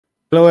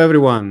Hello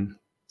everyone.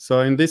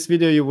 So in this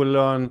video you will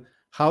learn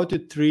how to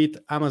treat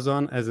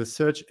Amazon as a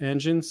search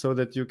engine so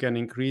that you can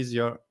increase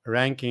your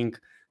ranking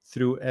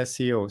through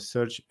SEO,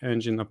 search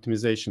engine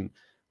optimization.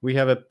 We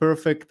have a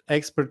perfect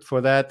expert for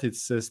that.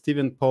 It's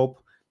Stephen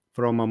Pope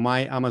from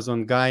My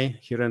Amazon Guy.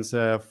 He runs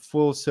a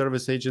full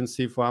service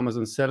agency for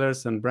Amazon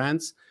sellers and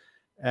brands,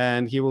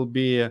 and he will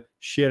be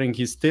sharing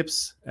his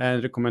tips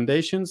and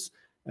recommendations.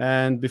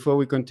 And before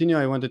we continue,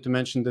 I wanted to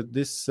mention that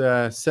this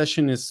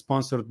session is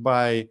sponsored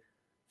by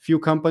few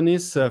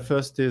companies.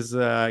 First is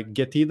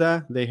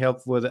Getida. They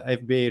help with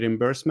FBA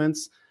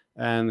reimbursements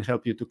and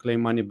help you to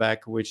claim money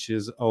back, which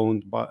is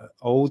owed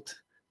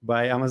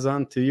by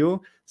Amazon to you.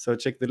 So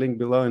check the link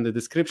below in the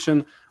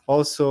description.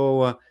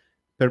 Also,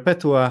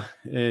 Perpetua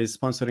is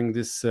sponsoring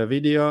this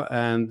video,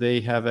 and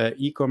they have an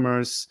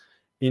e-commerce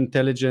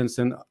intelligence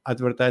and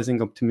advertising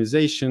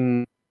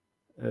optimization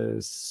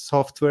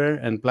software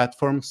and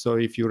platform. So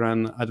if you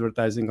run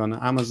advertising on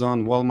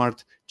Amazon,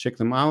 Walmart, check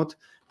them out.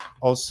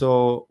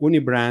 Also,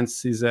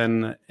 Unibrands is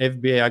an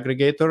FBA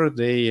aggregator.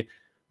 They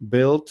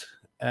build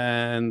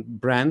and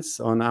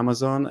brands on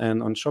Amazon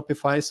and on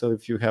Shopify. So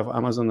if you have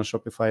Amazon or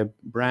Shopify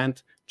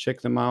brand,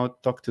 check them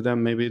out, talk to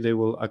them. Maybe they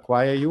will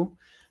acquire you.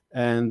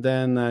 And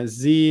then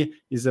Z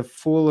is a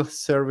full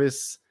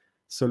service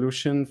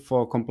solution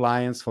for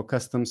compliance, for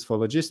customs, for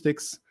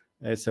logistics.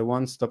 It's a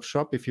one-stop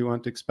shop if you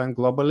want to expand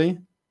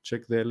globally.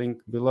 Check the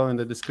link below in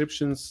the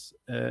description.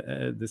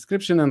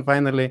 And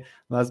finally,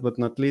 last but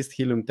not least,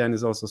 Helium 10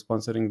 is also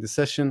sponsoring the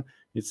session.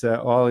 It's an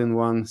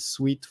all-in-one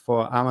suite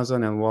for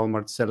Amazon and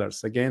Walmart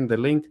sellers. Again, the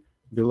link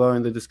below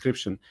in the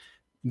description.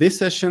 This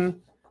session,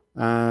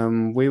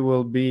 in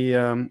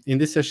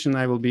this session,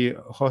 I will be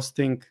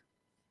hosting,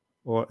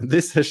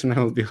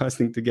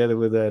 together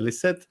with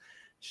Lisette.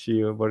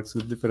 She works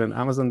with different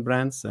Amazon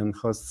brands and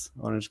hosts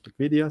Orange Click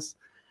videos.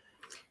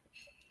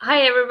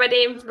 Hi,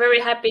 everybody. Very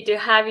happy to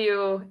have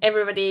you,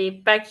 everybody,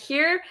 back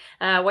here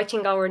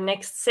watching our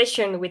next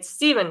session with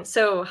Steven.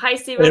 So, hi,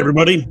 Steven. Hey,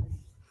 everybody.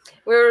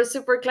 We're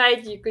super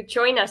glad you could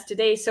join us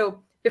today.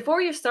 So, before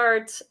you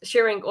start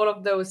sharing all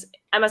of those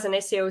Amazon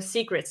SEO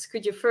secrets,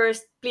 could you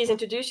first please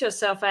introduce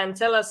yourself and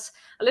tell us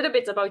a little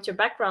bit about your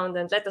background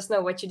and let us know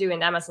what you do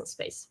in the Amazon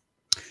space?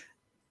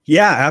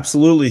 Yeah,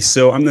 absolutely.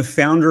 So, I'm the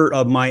founder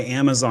of My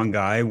Amazon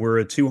Guy. We're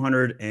a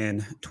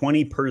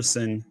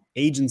 220-person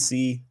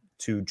agency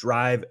to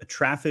drive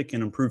traffic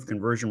and improve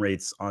conversion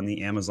rates on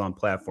the Amazon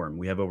platform.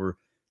 We have over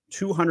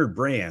 200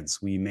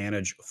 brands. We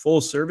manage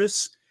full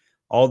service,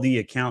 all the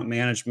account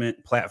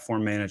management,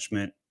 platform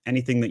management,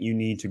 anything that you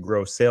need to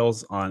grow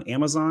sales on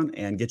Amazon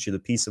and get you the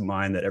peace of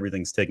mind that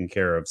everything's taken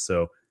care of.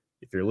 So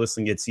if your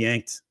listing gets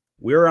yanked,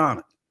 we're on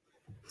it.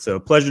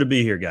 So pleasure to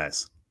be here,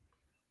 guys.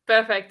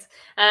 Perfect.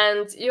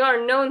 And you are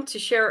known to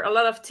share a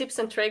lot of tips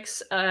and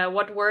tricks,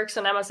 what works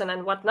on Amazon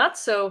and what not.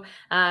 So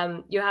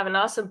you have an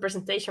awesome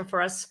presentation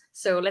for us.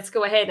 So let's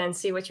go ahead and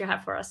see what you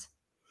have for us.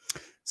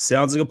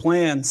 Sounds like a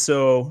plan.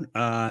 So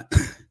I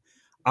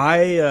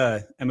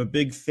am a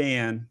big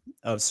fan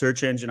of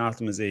search engine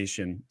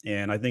optimization,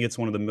 and I think it's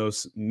one of the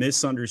most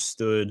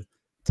misunderstood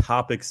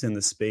topics in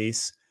the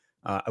space.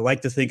 I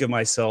like to think of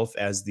myself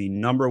as the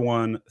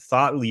 #1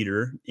 thought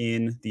leader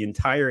in the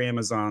entire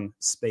Amazon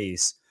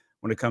space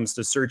when it comes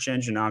to search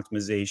engine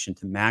optimization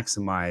to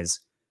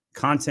maximize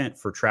content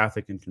for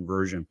traffic and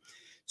conversion.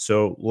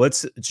 So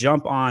let's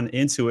jump on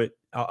into it.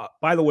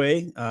 By the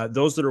way,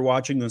 those that are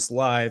watching this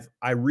live,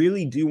 I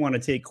really do want to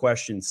take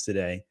questions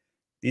today.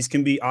 These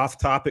can be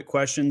off-topic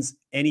questions,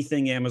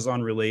 anything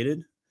Amazon related.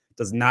 It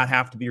does not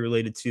have to be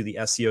related to the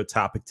SEO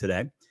topic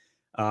today.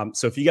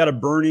 So if you got a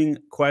burning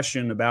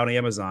question about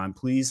Amazon,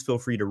 please feel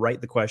free to write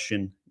the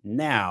question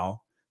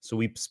now so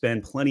we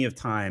spend plenty of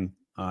time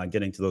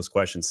getting to those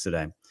questions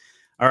today.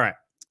 All right,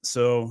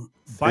 so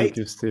Thank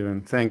you,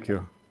 Steven. Thank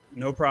you.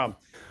 No problem.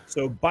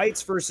 So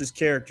bytes versus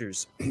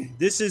characters.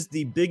 This is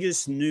the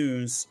biggest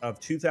news of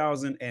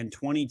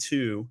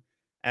 2022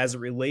 as it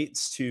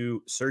relates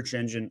to search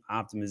engine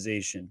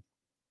optimization.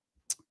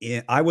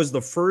 I was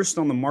the first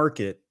on the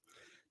market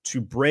to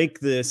break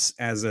this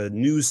as a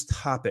news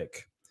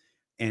topic,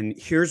 and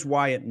here's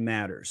why it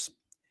matters.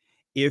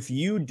 If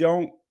you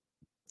don't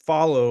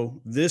follow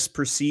this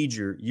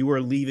procedure, you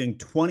are leaving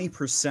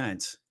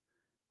 20%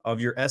 of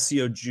your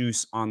SEO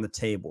juice on the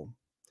table.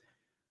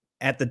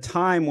 At the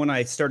time when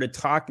I started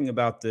talking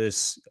about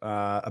this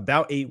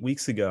about 8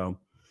 weeks ago,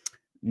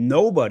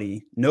 no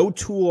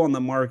tool on the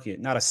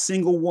market, not a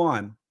single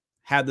one,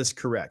 had this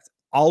correct.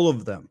 All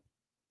of them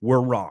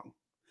were wrong.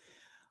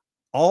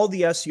 All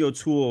the SEO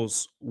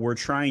tools were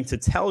trying to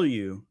tell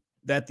you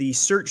that the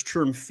search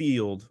term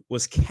field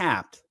was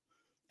capped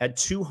at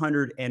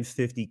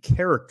 250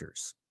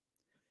 characters.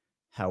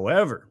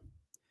 However,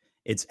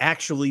 it's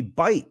actually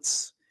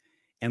bytes.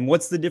 And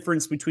what's the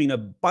difference between a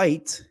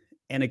byte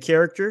and a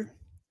character?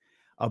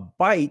 A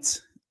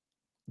byte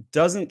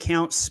doesn't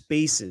count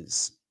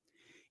spaces.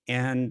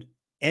 And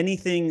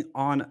anything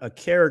on a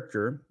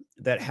character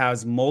that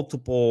has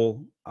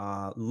multiple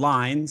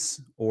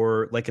lines,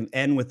 or like an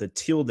N with a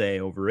tilde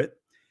over it,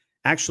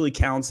 actually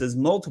counts as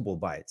multiple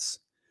bytes.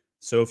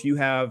 So if you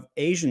have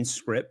Asian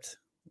script,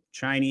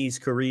 Chinese,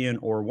 Korean,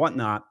 or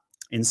whatnot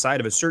inside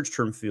of a search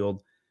term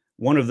field,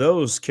 one of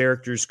those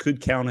characters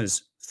could count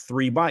as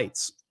 3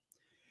 bytes.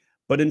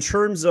 But in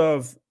terms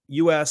of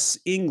US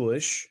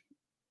English,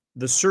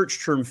 the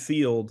search term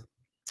field,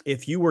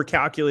 if you were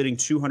calculating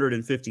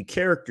 250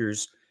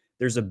 characters,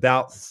 there's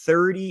about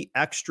 30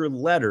 extra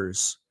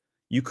letters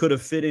you could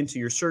have fit into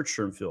your search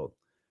term field.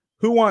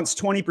 Who wants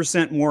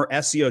 20% more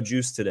SEO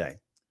juice today?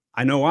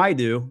 I know I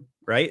do,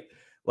 right?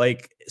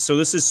 Like, so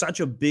this is such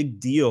a big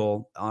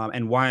deal,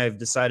 and why I've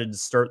decided to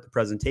start the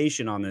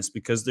presentation on this,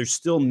 because there's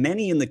still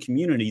many in the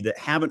community that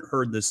haven't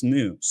heard this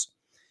news.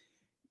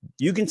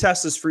 You can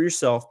test this for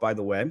yourself, by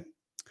the way.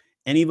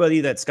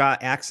 Anybody that's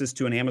got access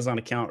to an Amazon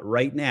account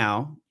right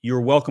now,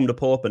 you're welcome to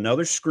pull up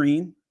another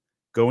screen,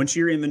 go into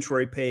your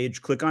inventory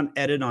page, click on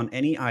edit on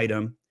any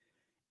item,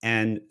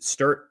 and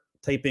start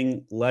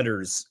typing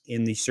letters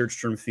in the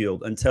search term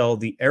field until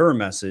the error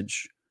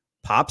message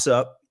pops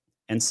up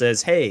and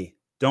says, hey,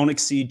 don't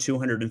exceed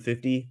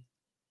 250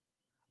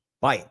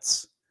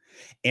 bytes.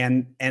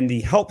 And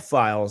the help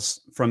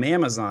files from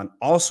Amazon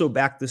also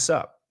back this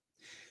up.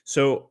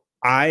 So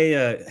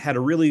I had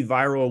a really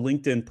viral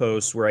LinkedIn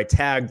post where I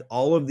tagged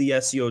all of the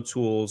SEO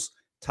tools,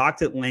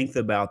 talked at length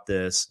about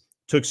this,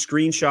 took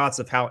screenshots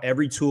of how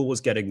every tool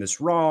was getting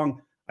this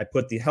wrong. I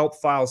put the help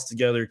files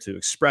together to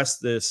express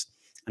this.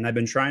 And I've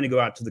been trying to go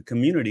out to the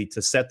community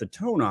to set the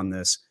tone on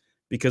this,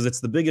 because it's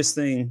the biggest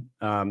thing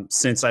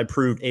since I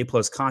proved A+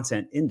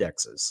 content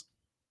indexes.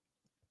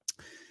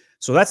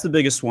 So that's the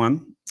biggest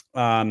one.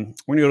 We're going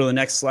to go to the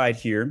next slide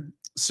here.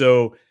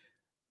 So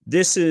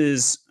this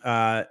is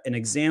an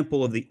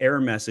example of the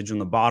error message on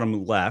the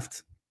bottom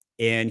left.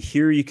 And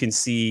here you can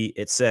see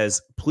it says,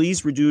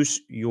 please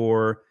reduce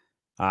your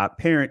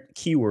parent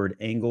keyword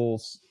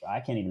angles.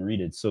 I can't even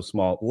read it. It's so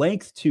small.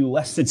 Length to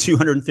less than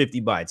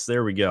 250 bytes.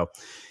 There we go.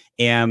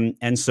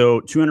 And so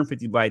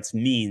 250 bytes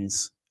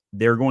means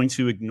they're going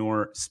to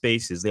ignore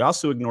spaces. They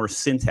also ignore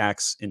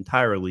syntax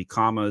entirely,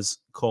 commas,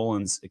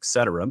 colons,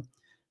 etc.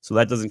 So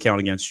that doesn't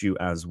count against you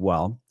as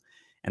well.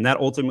 And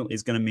that ultimately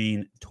is going to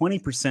mean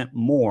 20%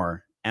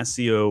 more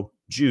SEO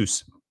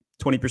juice,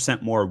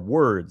 20% more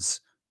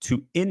words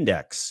to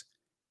index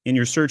in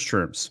your search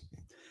terms.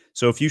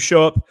 So if you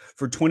show up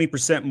for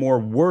 20% more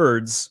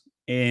words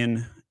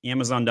in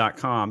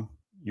Amazon.com,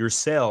 your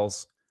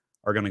sales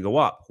are going to go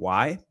up.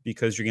 Why?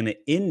 Because you're going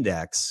to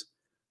index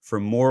for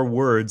more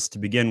words to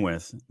begin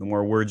with. The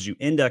more words you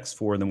index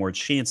for, the more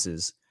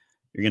chances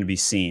you're going to be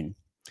seen.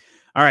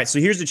 All right, so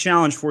here's the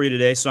challenge for you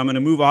today. So I'm going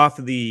to move off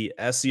of the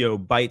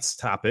SEO Bytes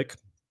topic.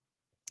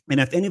 And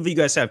if any of you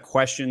guys have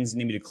questions,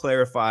 need me to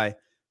clarify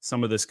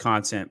some of this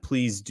content,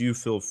 please do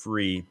feel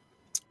free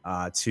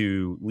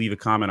to leave a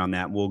comment on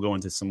that. We'll go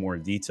into some more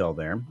detail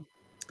there.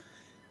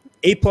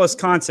 A+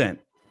 content,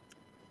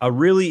 a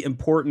really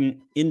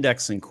important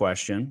indexing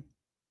question.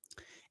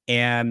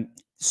 And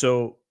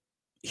so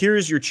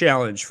here's your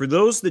challenge. For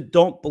those that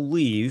don't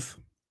believe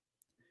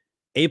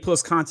A+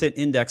 content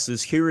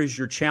indexes, here is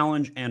your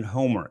challenge and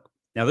homework.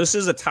 Now, this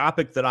is a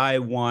topic that I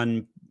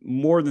won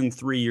more than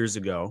 3 years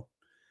ago,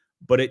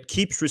 but it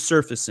keeps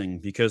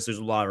resurfacing because there's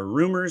a lot of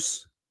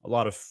rumors, a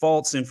lot of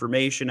false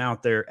information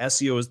out there.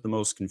 SEO is the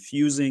most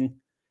confusing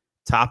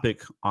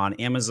topic on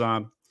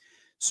Amazon.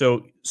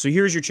 So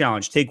here's your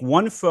challenge. Take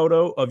one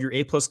photo of your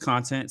A+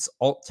 content, it's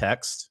alt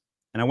text,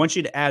 and I want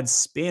you to add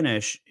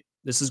Spanish.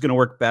 This is going to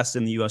work best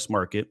in the US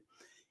market.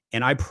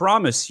 And I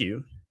promise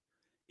you,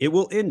 it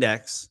will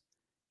index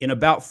in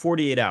about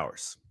 48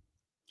 hours.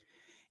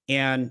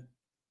 And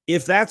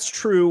if that's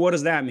true, what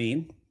does that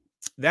mean?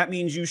 That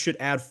means you should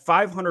add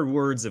 500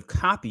 words of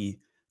copy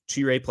to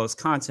your A+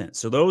 content.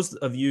 So those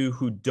of you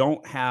who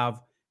don't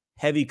have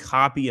heavy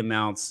copy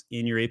amounts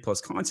in your A+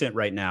 content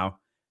right now,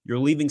 you're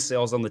leaving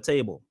sales on the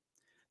table.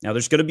 Now,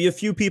 there's going to be a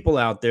few people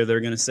out there that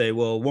are going to say,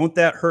 well, won't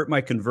that hurt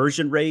my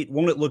conversion rate?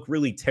 Won't it look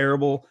really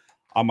terrible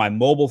on my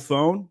mobile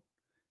phone?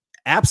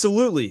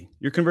 Absolutely.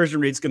 Your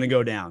conversion rate's going to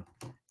go down.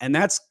 And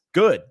that's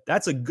good.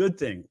 That's a good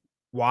thing.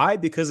 Why?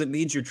 Because it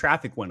means your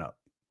traffic went up.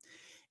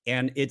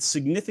 And it's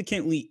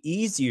significantly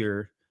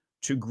easier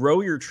to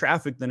grow your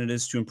traffic than it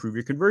is to improve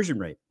your conversion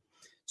rate.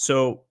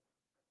 So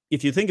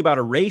if you think about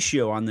a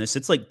ratio on this,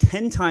 it's like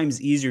 10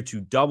 times easier to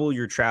double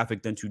your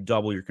traffic than to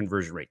double your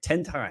conversion rate,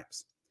 10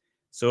 times.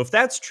 So if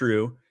that's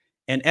true,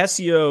 and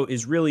SEO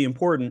is really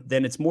important,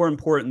 then it's more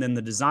important than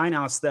the design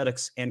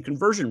aesthetics and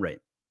conversion rate.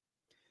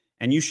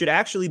 And you should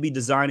actually be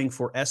designing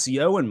for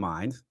SEO in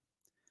mind,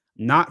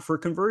 not for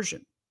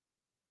conversion,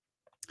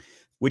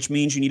 which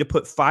means you need to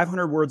put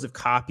 500 words of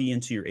copy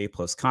into your A+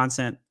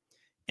 content,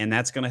 and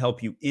that's going to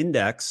help you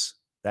index,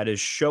 that is,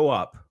 show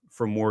up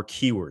for more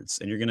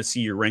keywords. And you're going to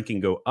see your ranking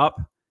go up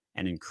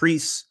and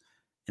increase,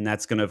 and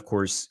that's going to, of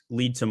course,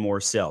 lead to more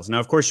sales. Now,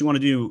 of course, you want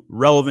to do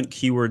relevant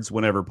keywords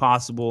whenever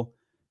possible.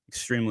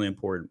 Extremely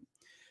important.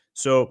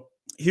 So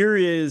here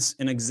is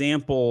an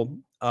example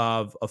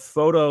of a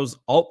photo's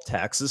alt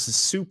text. This is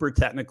super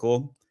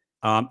technical.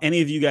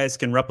 Any of you guys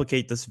can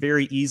replicate this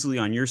very easily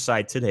on your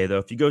side today, though.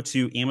 If you go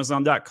to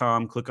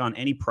Amazon.com, click on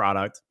any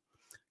product,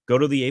 go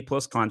to the A+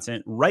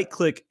 content,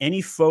 right-click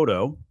any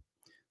photo.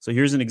 So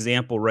here's an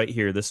example right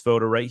here, this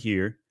photo right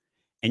here.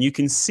 And you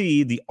can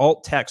see the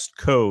alt text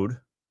code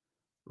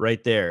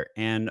right there.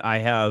 And I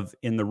have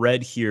in the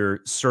red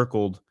here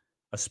circled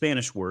a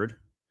Spanish word,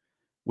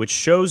 which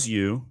shows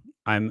you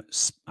I'm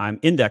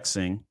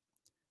indexing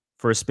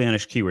for a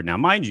Spanish keyword. Now,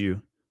 mind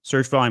you,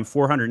 search volume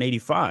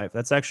 485.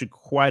 That's actually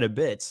quite a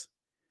bit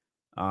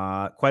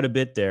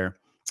there.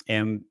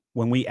 And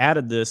when we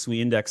added this,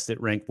 we indexed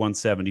it ranked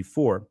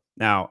 174.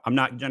 Now, I'm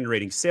not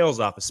generating sales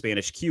off a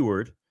Spanish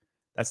keyword.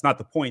 That's not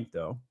the point,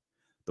 though.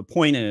 The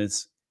point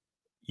is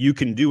you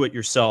can do it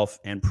yourself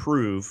and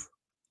prove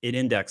it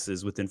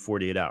indexes within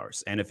 48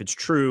 hours. And if it's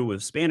true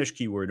with Spanish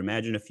keyword,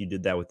 imagine if you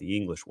did that with the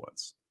English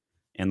ones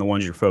and the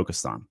ones you're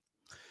focused on.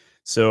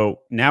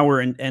 So now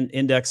we're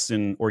indexed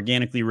and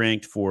organically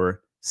ranked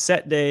for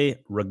set de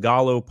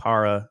regalo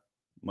para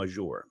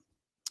mayor.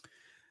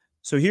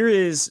 So here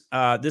is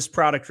this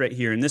product right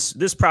here. And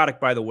this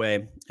product, by the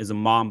way, is a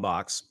mom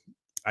box.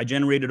 I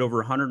generated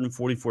over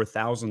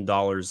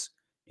 $144,000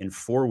 in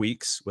 4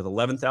 weeks with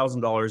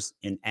 $11,000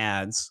 in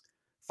ads.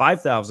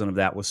 5,000 of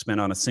that was spent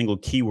on a single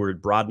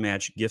keyword, broad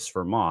match gifts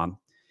for mom.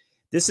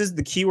 This is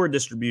the keyword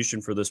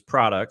distribution for this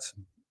product.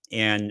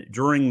 And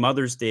during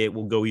Mother's Day, it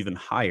will go even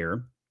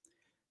higher.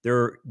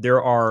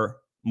 There are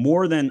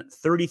more than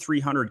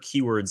 3,300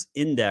 keywords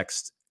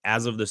indexed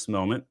as of this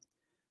moment.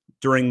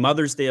 During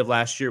Mother's Day of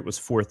last year, it was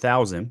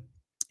 4,000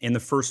 in the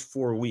first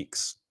 4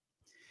 weeks.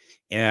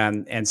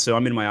 And so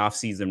I'm in my off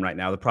season right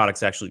now. The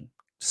product's actually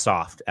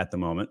soft at the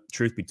moment,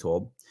 truth be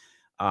told.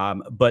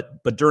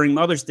 But during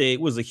Mother's Day,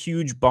 it was a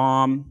huge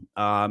bomb.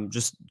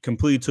 Just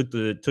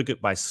completely took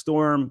it by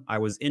storm. I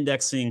was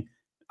indexing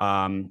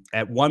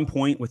at one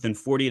point within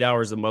 48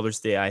 hours of Mother's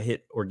Day. I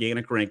hit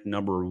organic rank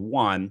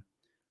 #1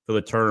 for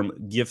the term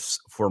gifts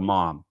for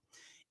mom.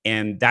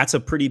 And that's a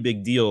pretty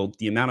big deal.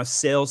 The amount of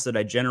sales that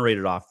I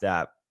generated off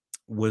that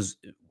was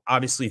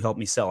obviously helped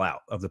me sell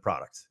out of the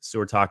product. So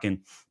we're talking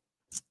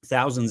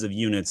thousands of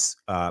units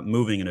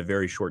moving in a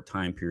very short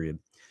time period.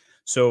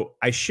 So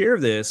I share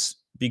this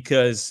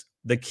because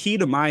the key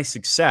to my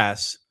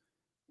success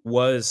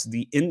was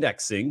the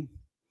indexing,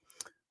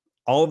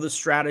 all of the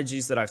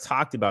strategies that I've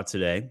talked about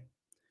today,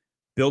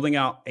 building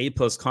out A+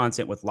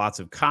 content with lots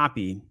of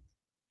copy,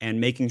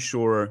 and making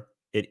sure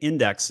it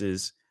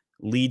indexes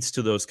leads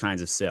to those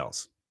kinds of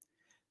sales.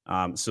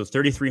 So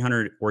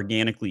 3,300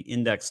 organically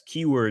indexed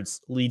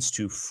keywords leads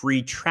to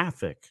free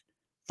traffic,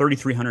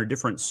 3,300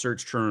 different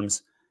search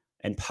terms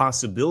and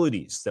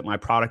possibilities that my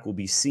product will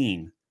be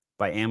seen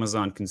by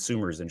Amazon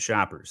consumers and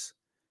shoppers.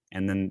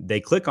 And then they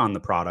click on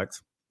the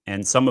product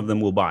and some of them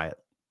will buy it,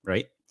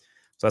 right?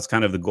 So that's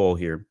kind of the goal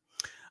here.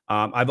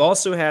 I've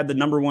also had the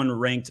 #1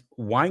 ranked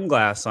wine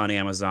glass on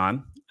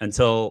Amazon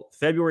until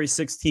February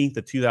 16th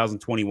of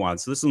 2021.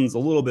 So this one's a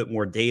little bit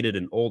more dated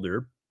and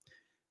older,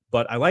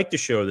 but I like to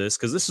show this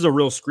because this is a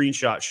real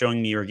screenshot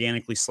showing me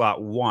organically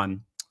slot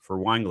 1 for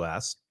wine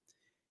glass.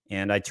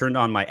 And I turned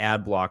on my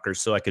ad blocker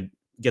so I could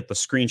get the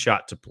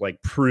screenshot to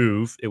like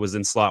prove it was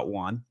in slot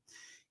 1.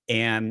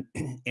 And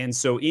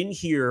so in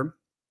here,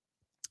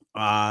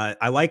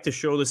 I like to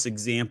show this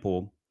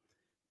example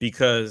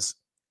because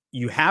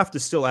you have to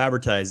still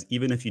advertise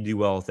even if you do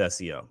well with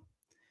SEO.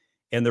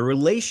 And the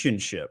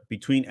relationship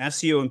between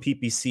SEO and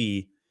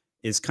PPC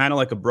is kind of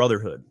like a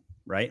brotherhood,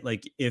 right?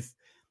 Like if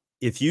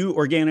you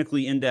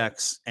organically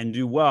index and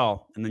do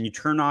well, and then you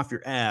turn off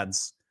your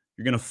ads,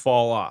 you're going to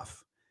fall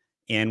off.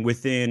 And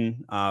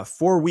within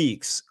 4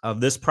 weeks of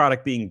this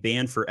product being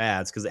banned for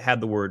ads, because it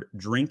had the word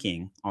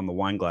drinking on the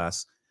wine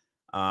glass,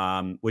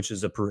 which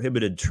is a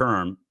prohibited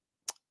term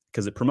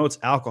because it promotes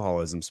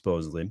alcoholism,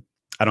 supposedly.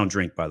 I don't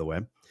drink, by the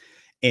way.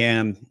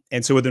 And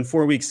so within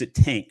 4 weeks, it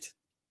tanked.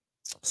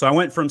 So I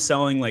went from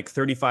selling like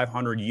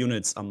 3,500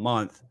 units a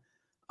month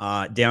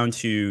down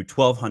to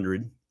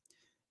 1,200.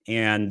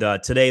 And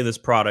today this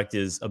product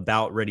is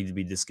about ready to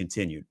be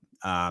discontinued.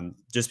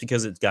 Just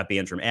because it's got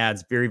banned from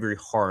ads, very, very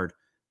hard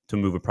to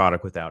move a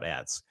product without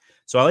ads.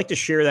 So I like to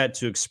share that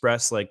to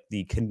express like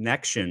the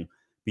connection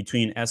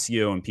between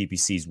SEO and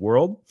PPC's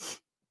world.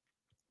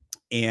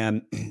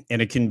 And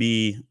it can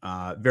be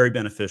very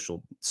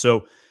beneficial.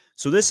 So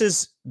this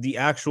is the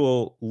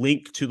actual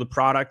link to the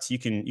product. You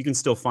can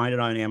still find it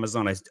on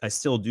Amazon. I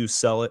still do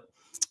sell it,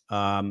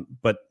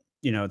 but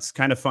you know it's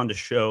kind of fun to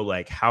show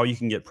like how you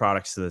can get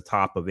products to the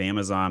top of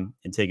Amazon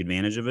and take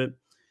advantage of it.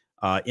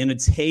 In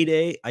its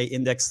heyday, I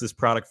indexed this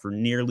product for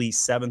nearly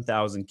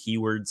 7,000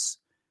 keywords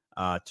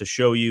to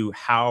show you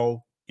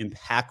how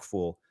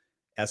impactful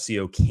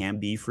SEO can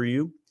be for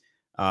you.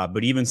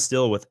 But even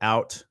still,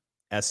 without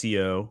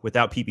SEO,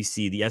 without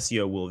PPC, the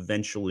SEO will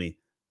eventually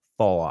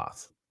fall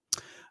off.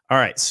 All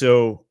right,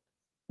 so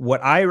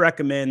what I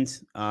recommend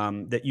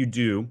that you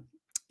do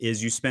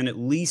is you spend at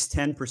least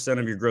 10%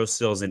 of your gross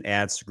sales in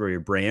ads to grow your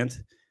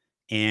brand.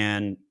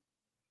 And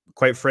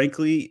quite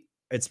frankly,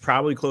 it's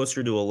probably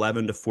closer to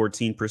 11 to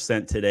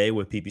 14% today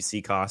with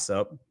PPC costs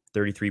up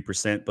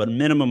 33%, but a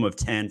minimum of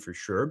 10 for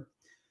sure.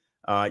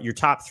 Your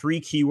top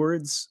 3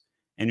 keywords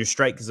and your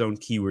Strikezone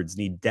keywords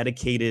need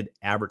dedicated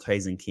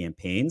advertising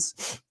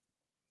campaigns.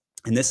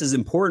 And this is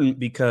important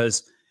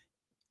because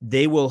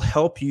they will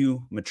help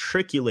you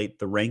matriculate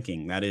the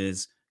ranking. That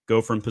is,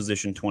 go from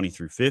position 20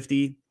 through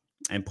 50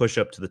 and push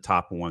up to the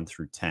top 1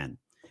 through 10.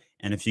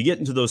 And if you get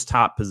into those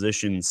top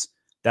positions,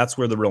 that's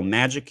where the real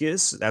magic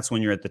is. That's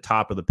when you're at the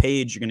top of the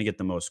page. You're going to get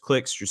the most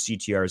clicks. Your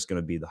CTR is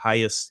going to be the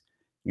highest.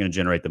 You're going to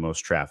generate the most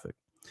traffic.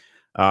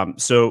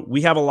 So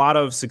we have a lot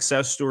of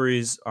success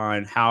stories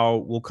on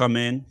how we'll come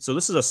in. So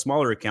this is a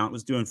smaller account. It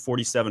was doing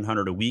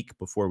 4,700 a week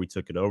before we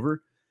took it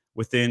over.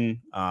 Within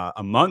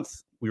a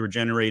month, we were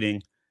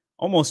generating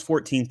almost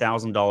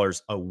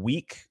 $14,000 a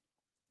week.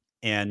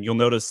 And you'll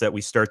notice that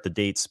we start the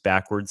dates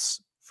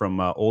backwards from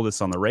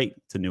oldest on the right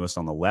to newest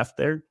on the left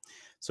there.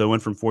 So it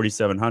went from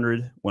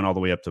 4,700, went all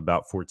the way up to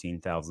about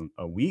 14,000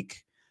 a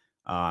week.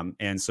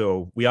 And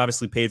so we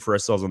obviously paid for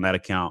ourselves on that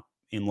account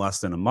in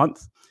less than a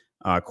month.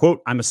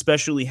 Quote, I'm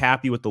especially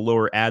happy with the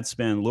lower ad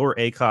spend, lower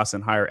ACoS,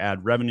 and higher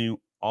ad revenue,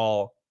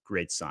 all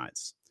great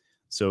signs.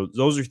 So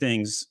those are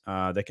things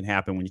that can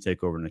happen when you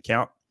take over an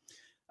account.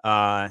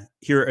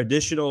 Here are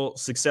additional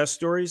success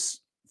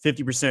stories,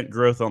 50%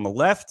 growth on the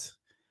left.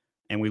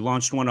 And we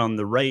launched one on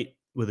the right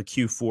with a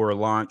Q4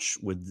 launch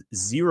with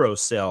 0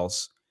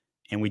 sales.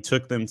 And we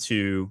took them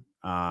to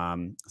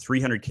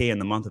 300K in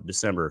the month of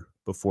December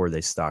before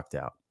they stocked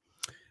out.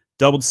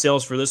 Doubled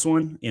sales for this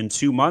one in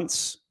 2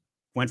 months.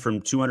 Went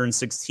from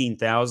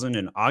 216,000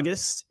 in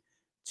August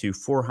to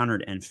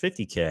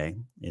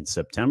 450K in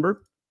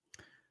September.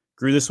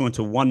 Grew this one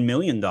to $1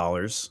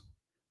 million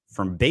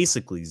from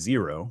basically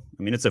 0.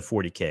 I mean, it's a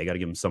 40K. I got to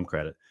give them some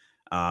credit.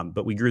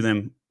 But we grew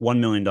them $1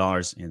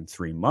 million in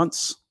 3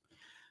 months.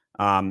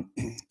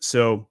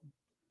 So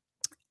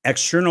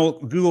external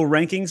Google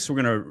rankings,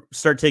 we're going to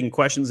start taking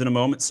questions in a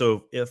moment.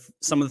 So if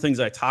some of the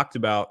things I talked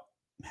about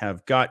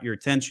have got your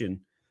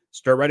attention,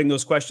 start writing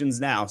those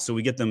questions now so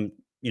we get them,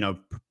 you know,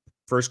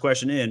 first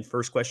question in,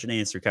 first question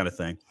answer kind of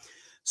thing.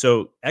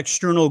 So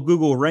external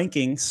Google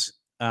rankings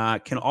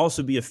can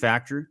also be a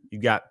factor.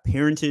 You've got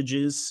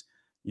parentages,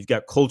 you've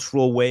got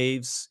cultural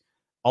waves,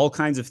 all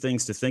kinds of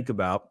things to think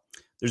about.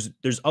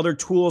 There's other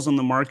tools on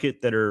the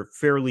market that are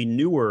fairly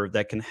newer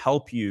that can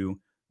help you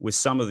with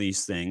some of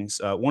these things.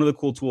 One of the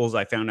cool tools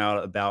I found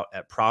out about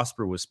at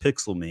Prosper was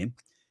PixelMe.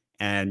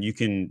 And you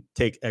can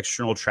take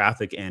external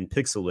traffic and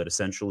pixel it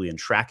essentially and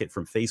track it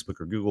from Facebook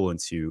or Google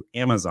into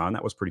Amazon.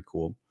 That was pretty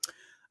cool.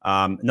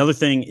 Another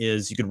thing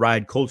is you could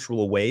ride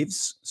cultural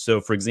waves.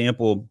 So for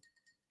example,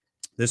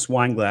 this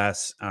wine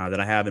glass that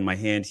I have in my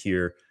hand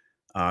here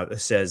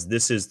says,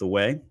 "This is the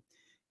way."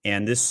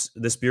 And this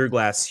beer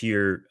glass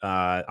here,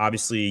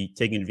 obviously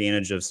taking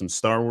advantage of some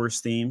Star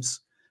Wars themes,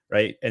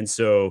 right? And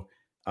so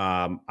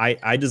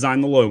I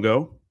designed the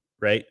logo,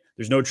 right?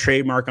 There's no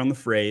trademark on the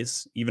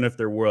phrase, even if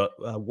there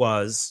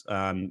was.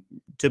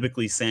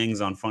 Typically,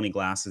 sayings on funny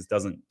glasses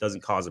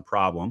doesn't cause a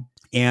problem.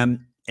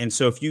 And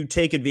so if you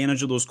take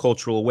advantage of those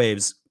cultural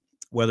waves,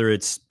 whether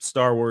it's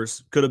Star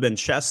Wars, could have been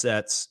chess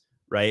sets,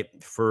 right?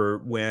 For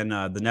when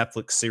the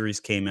Netflix series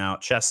came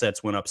out, chess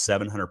sets went up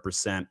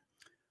 700%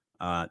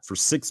 for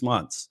 6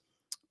 months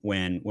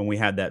when we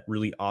had that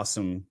really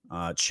awesome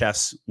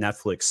chess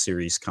Netflix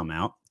series come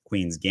out,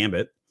 Queen's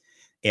Gambit.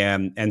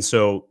 And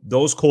so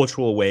those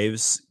cultural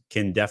waves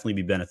can definitely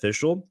be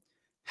beneficial.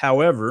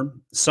 However,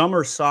 some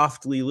are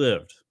softly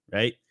lived,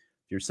 right?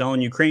 If you're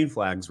selling Ukraine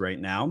flags right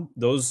now,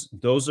 those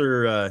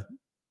are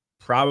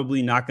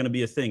probably not going to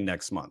be a thing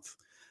next month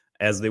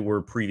as they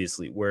were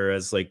previously.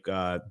 Whereas like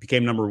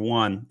became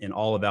 #1 in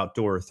all of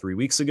outdoor 3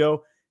 weeks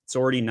ago, it's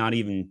already not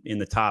even in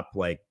the top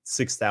like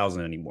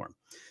 6,000 anymore.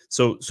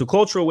 So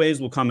cultural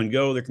waves will come and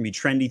go. There can be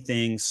trendy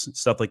things,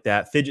 stuff like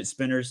that. Fidget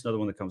spinners, another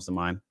one that comes to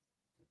mind.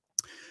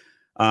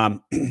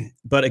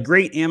 But a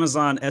great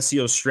Amazon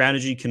SEO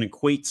strategy can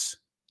equate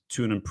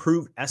to an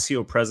improved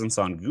SEO presence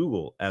on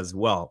Google as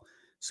well.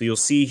 So you'll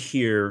see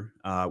here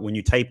when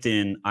you typed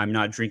in, "I'm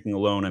not drinking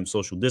alone, I'm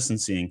social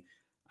distancing,"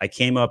 I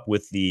came up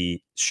with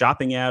the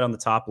shopping ad on the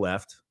top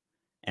left.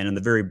 And in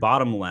the very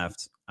bottom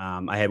left,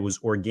 I was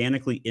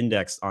organically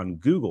indexed on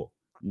Google,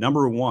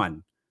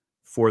 #1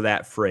 for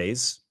that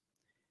phrase.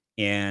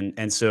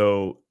 And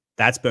so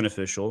that's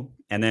beneficial.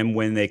 And then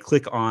when they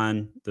click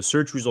on the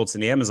search results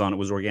in Amazon, it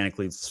was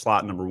organically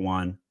slot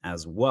 #1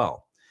 as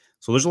well.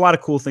 So there's a lot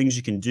of cool things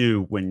you can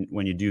do when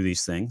you do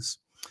these things.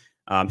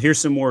 Here's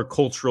some more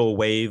cultural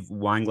wave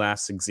wine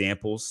glass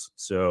examples.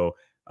 So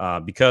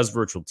because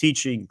virtual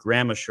teaching,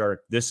 Grandma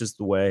Shark, This is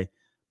the Way,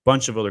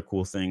 bunch of other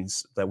cool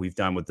things that we've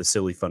done with the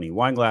silly, funny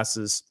wine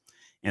glasses.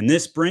 And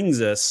this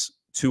brings us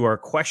to our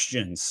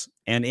questions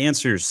and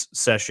answers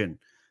session.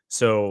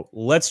 So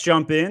let's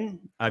jump in.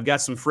 I've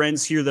got some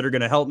friends here that are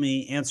going to help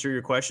me answer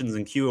your questions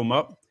and queue them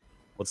up.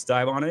 Let's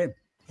dive on in.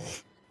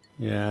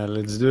 Yeah,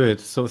 let's do it.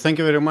 So thank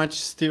you very much,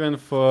 Steven,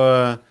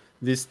 for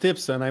these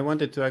tips. And I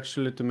wanted to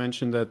actually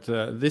mention that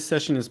this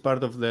session is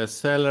part of the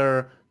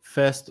Seller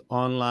Fest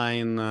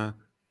online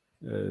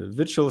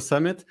virtual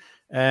summit.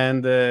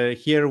 And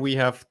here we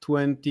have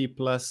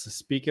 20+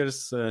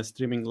 speakers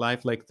streaming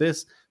live like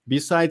this.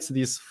 Besides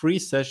these free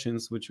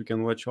sessions, which you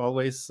can watch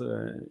always,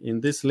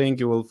 in this link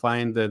you will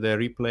find the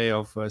replay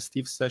of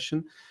Steve's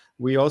session.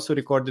 We also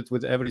recorded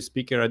with every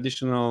speaker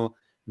additional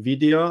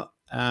video,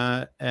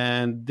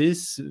 and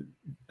this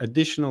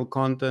additional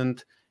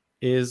content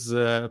is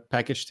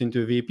packaged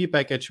into a VIP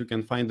package. You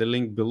can find the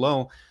link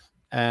below.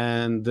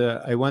 And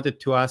I wanted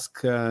to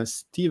ask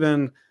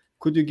Steven,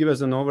 could you give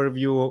us an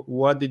overview?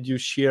 What did you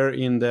share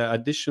in the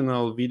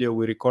additional video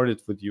we recorded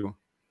with you?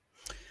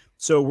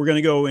 So we're going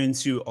to go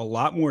into a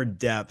lot more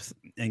depth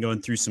and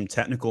going through some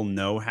technical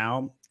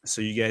know-how so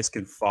you guys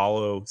can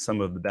follow some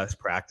of the best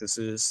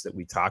practices that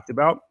we talked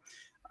about.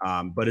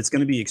 But it's going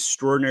to be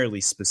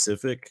extraordinarily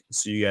specific,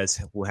 so you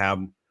guys will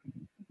have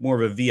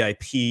more of a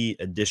VIP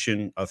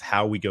edition of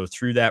how we go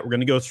through that. We're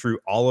going to go through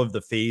all of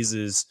the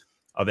phases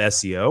of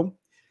SEO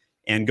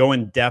and go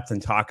in depth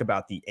and talk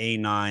about the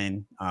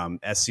A9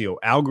 SEO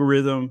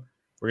algorithm.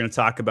 We're going to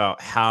talk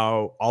about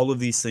how all of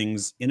these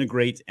things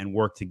integrate and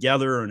work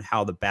together and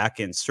how the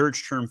backend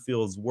search term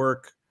fields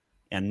work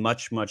and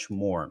much, much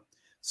more.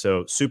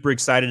 So super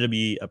excited to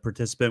be a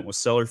participant with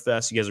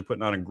SellerFest. You guys are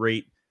putting on a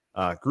great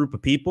group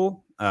of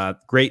people,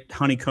 great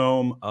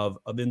honeycomb of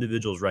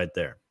individuals right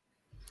there.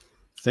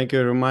 Thank you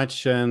very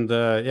much. And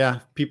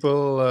yeah,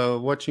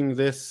 people watching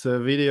this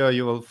video,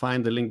 you will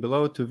find the link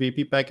below to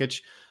VP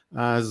package.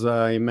 As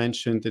I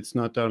mentioned, it's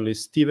not only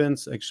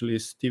Steven's. Actually,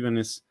 Steven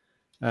is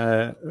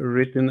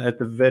written at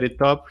the very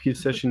top. His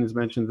session is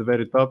mentioned at the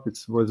very top. It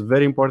was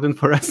very important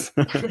for us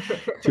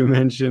to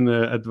mention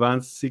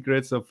advanced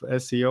secrets of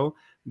SEO.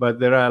 But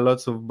there are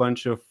lots of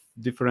bunch of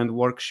different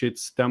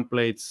worksheets,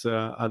 templates,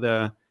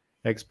 other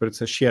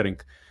experts are sharing.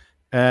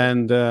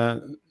 And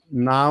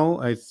now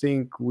I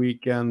think we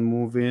can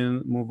move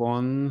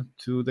on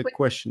to the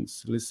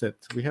questions.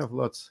 Lisette, we have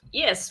lots.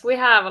 Yes, we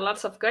have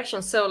lots of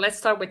questions. So let's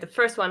start with the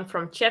first one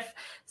from Jeff.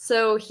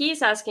 So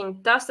he's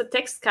asking, does the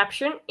text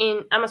caption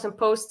in Amazon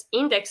posts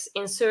index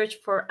in search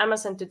for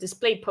Amazon to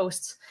display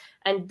posts?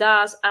 And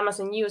does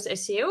Amazon use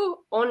SEO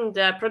on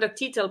the product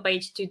detail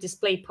page to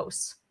display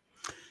posts?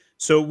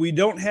 So we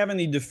don't have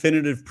any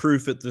definitive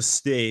proof at this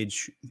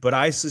stage, but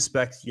I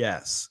suspect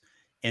yes.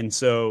 And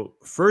so,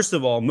 first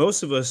of all,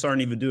 most of us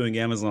aren't even doing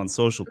Amazon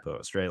social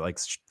posts, right? Like,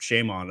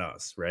 shame on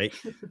us, right?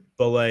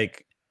 But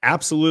like,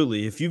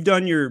 absolutely, if you've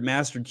done your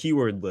master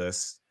keyword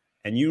list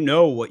and you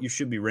know what you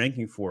should be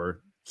ranking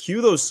for,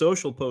 queue those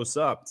social posts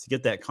up to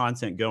get that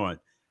content going.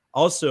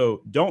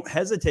 Also, don't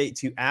hesitate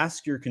to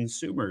ask your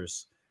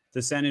consumers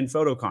to send in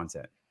photo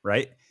content,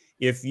 right?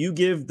 If you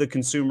give the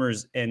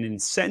consumers an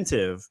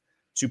incentive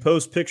to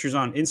post pictures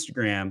on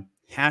Instagram,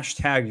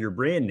 hashtag your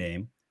brand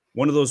name.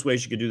 One of those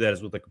ways you could do that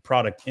is with like a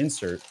product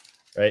insert,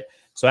 right?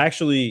 So I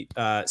actually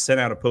sent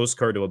out a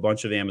postcard to a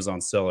bunch of Amazon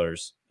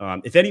sellers.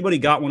 If anybody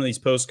got one of these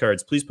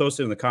postcards, please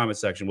post it in the comment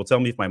section. Well, tell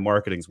me if my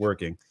marketing's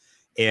working.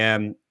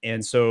 And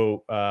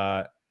so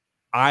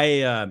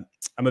I'm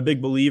a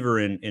big believer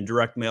in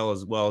direct mail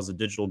as well as a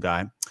digital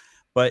guy.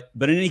 But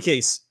in any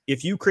case,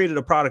 if you created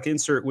a product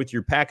insert with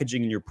your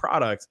packaging and your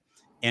product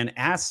and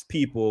asked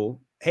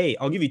people, hey,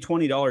 I'll give you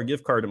 $20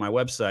 gift card to my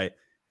website.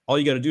 All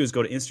you got to do is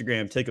go to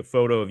Instagram, take a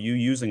photo of you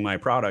using my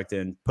product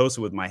and post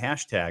it with my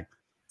hashtag.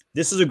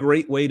 This is a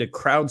great way to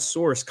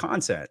crowdsource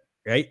content,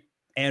 right?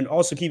 And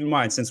also keep in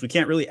mind, since we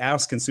can't really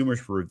ask consumers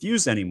for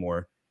reviews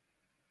anymore,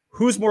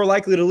 who's more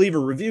likely to leave a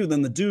review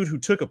than the dude who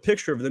took a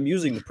picture of them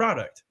using the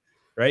product,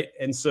 right?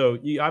 And so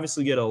you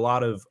obviously get a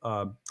lot of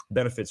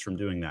benefits from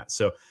doing that.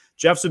 So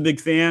Jeff's a big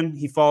fan.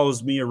 He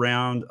follows me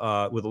around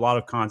with a lot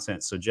of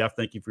content. So Jeff,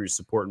 thank you for your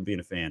support and being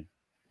a fan.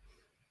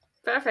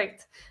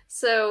 Perfect.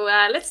 So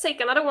let's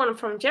take another one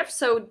from Jeff.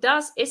 So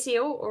does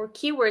SEO or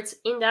keywords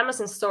in the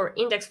Amazon store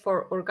index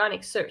for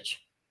organic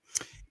search?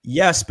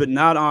 Yes, but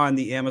not on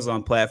the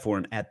Amazon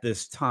platform at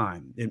this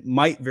time. It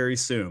might very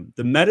soon.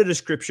 The meta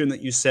description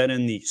that you set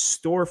in the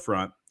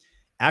storefront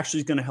actually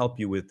is going to help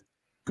you with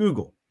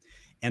Google.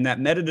 And that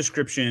meta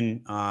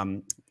description,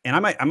 and I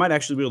might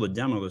actually be able to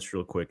demo this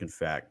real quick, in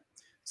fact.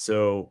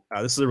 So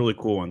this is a really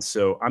cool one.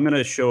 So I'm going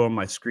to show on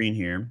my screen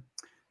here.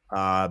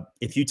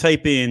 If you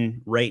type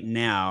in right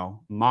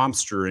now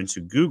Momster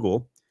into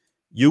Google,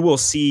 you will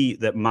see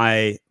that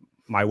my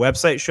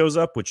website shows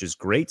up, which is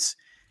great.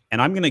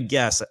 And I'm going to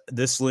guess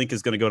this link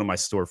is going to go to my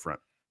storefront.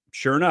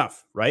 Sure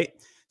enough, right?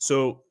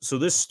 So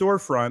this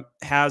storefront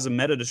has a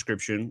meta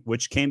description,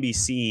 which can be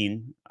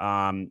seen.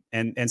 And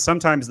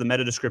sometimes the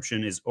meta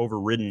description is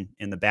overridden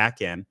in the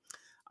back end.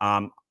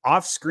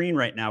 Off screen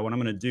right now, what I'm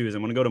going to do is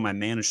I'm going to go to my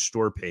managed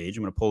store page.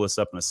 I'm going to pull this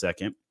up in a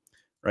second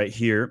right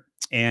here.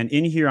 And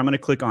in here, I'm going to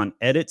click on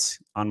edit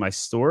on my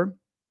store.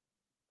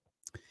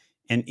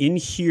 And in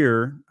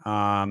here,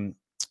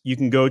 you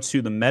can go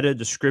to the meta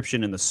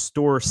description in the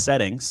store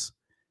settings,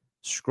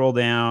 scroll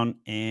down,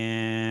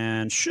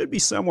 and should be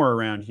somewhere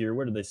around here.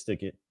 Where did they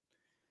stick it?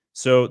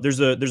 So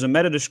there's a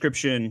meta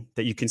description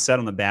that you can set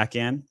on the back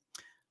end.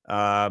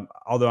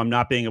 Although I'm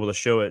not being able to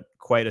show it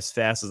quite as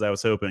fast as I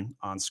was hoping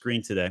on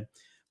screen today.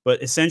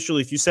 But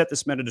essentially, if you set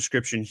this meta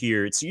description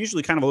here, it's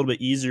usually kind of a little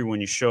bit easier when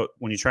you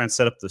try and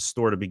set up the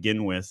store to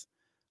begin with.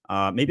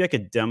 Maybe I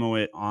could demo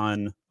it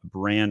on a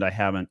brand I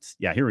haven't.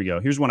 Yeah, here we go.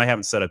 Here's one I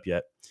haven't set up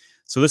yet.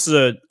 So this is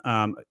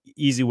a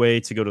easy way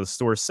to go to the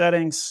store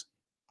settings.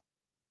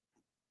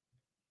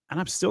 And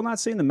I'm still not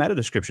seeing the meta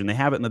description. They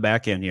have it in the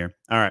back end here.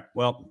 All right.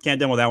 Well, can't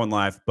demo that one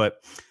live.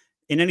 But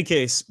in any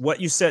case, what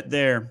you set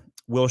there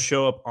will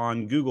show up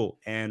on Google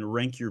and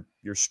rank your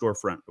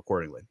storefront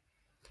accordingly.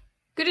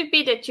 Could it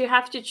be that you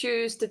have to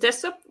choose the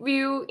desktop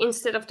view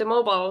instead of the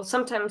mobile?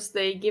 Sometimes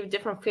they give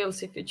different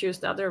fields if you choose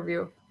the other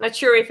view. Not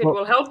sure if it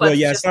will help, but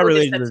yeah, it's not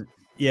related.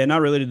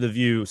 Not related to the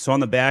view. So on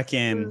the back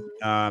end,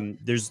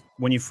 there's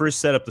when you first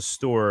set up the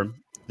store,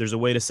 there's a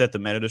way to set the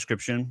meta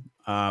description,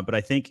 but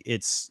I think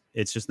it's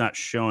just not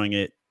showing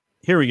it.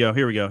 Here we go.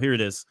 Here we go. Here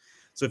it is.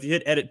 So if you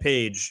hit edit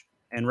page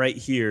and right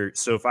here,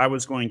 so if I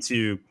was going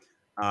to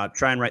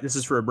try and write, this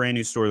is for a brand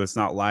new store that's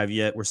not live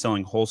yet. We're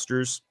selling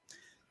holsters,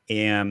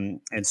 and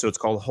so it's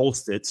called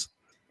Holstits.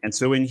 And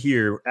so in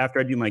here, after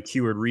I do my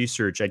keyword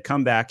research, I'd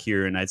come back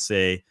here and I'd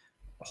say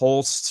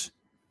holst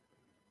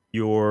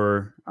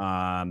your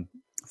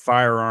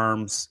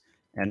firearms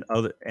and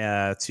other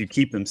to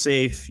keep them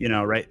safe, you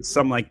know, right?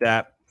 Something like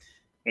that.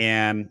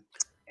 And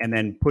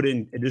then put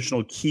in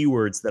additional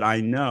keywords that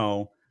I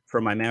know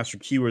from my master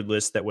keyword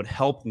list that would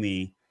help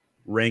me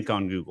rank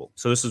on Google.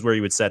 So this is where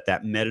you would set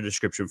that meta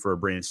description for a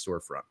brand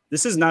storefront.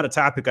 This is not a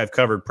topic I've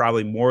covered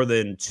probably more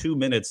than 2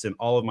 minutes in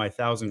all of my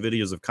 1,000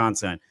 videos of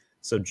content.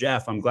 So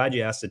Jeff, I'm glad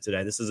you asked it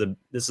today. This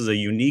is a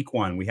unique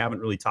one we haven't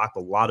really talked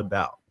a lot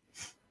about.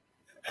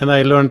 And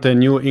I learned a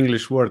new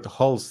English word,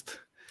 holst.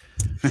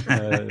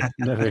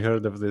 Never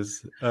heard of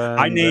this.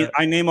 I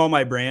name all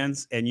my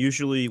brands, and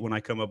usually when I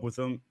come up with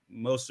them,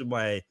 most of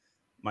my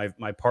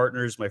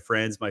partners, my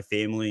friends, my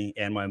family,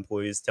 and my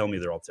employees tell me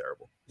they're all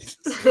terrible.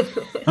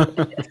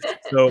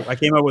 So I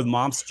came up with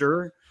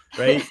Monster,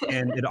 right?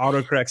 And it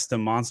autocorrects to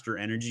Monster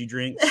energy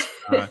drinks.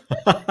 You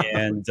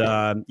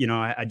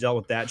know, I dealt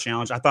with that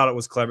challenge. I thought it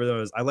was clever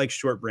though. I like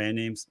short brand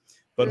names,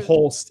 but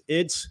Holst,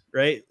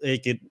 right?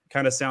 Like it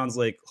kind of sounds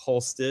like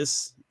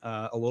Holstis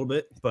a little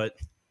bit, but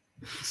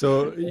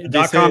so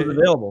 .com is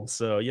available.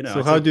 So, you know,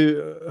 so how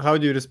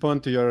do you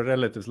respond to your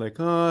relatives? Like,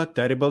 oh,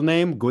 terrible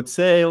name, good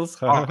sales.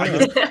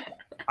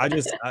 I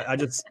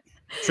just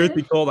truth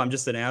be told, I'm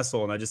just an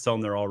asshole, and I just tell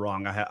them they're all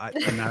wrong.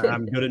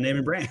 I'm good at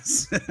naming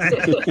brands.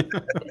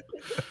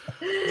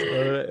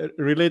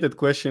 Related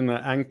question.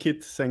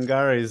 Ankit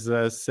Sengar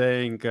is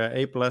saying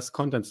A+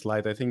 content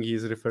slide. I think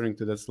he's referring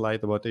to that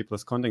slide about A+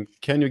 content.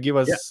 Can you give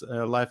us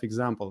live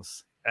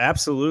examples?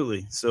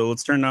 Absolutely. So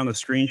let's turn on the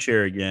screen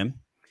share again.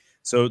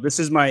 So this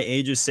is my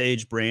Age of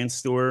Sage brand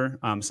store.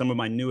 Some of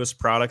my newest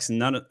products.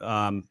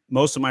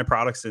 Most of my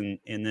products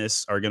in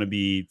this are going to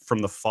be from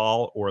the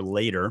fall or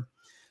later.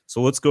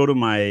 So let's go to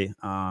my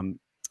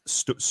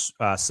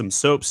some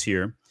soaps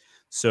here.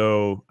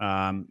 So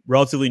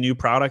relatively new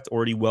product,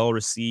 already well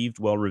received,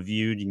 well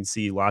reviewed. You can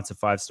see lots of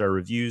 5-star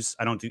reviews.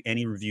 I don't do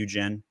any review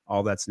gen.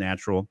 All that's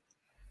natural.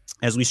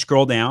 As we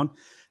scroll down,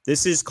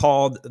 this is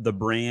called the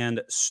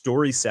brand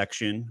story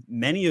section.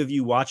 Many of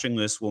you watching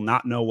this will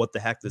not know what the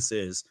heck this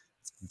is.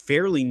 It's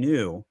fairly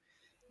new.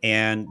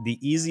 And the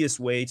easiest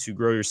way to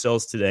grow your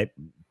sales today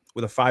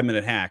with a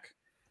 5-minute hack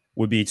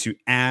would be to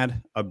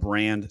add a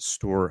brand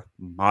store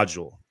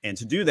module. And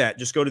to do that,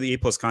 just go to the A+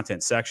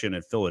 content section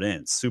and fill it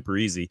in. It's super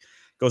easy. It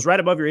goes right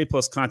above your A+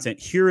 content.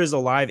 Here is a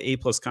live A+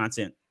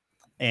 content.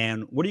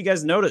 And what do you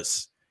guys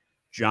notice?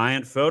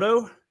 Giant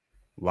photo,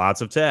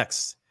 lots of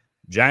text.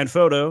 Giant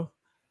photo,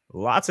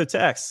 lots of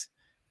text.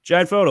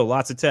 Giant photo,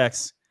 lots of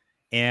text,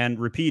 and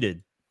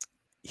repeated.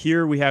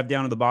 Here we have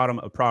down at the bottom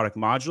a product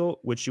module,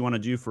 which you want to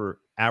do for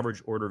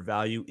average order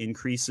value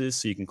increases.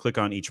 So you can click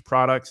on each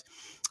product.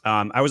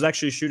 I was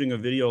actually shooting a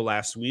video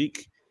last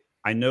week.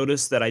 I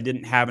noticed that I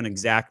didn't have an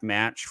exact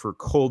match for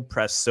cold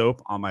press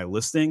soap on my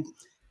listing.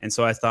 And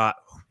so I thought,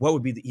 what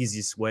would be the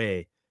easiest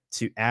way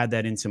to add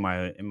that into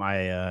my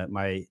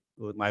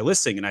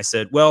listing? And I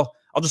said, well,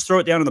 I'll just throw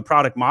it down in the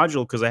product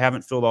module because I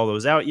haven't filled all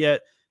those out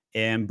yet.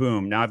 And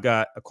boom, now I've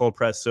got a cold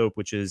press soap,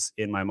 which is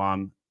in my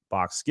mom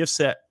box gift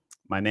set,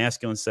 my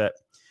masculine set.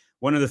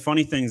 One of the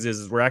funny things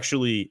is we're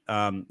actually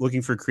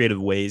looking for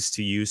creative ways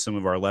to use some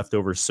of our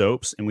leftover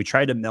soaps. And we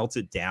tried to melt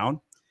it down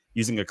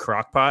using a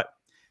crock pot.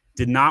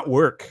 Did not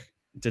work.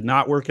 Did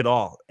not work at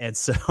all. And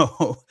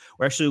so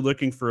we're actually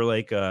looking for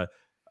like an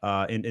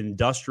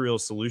industrial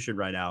solution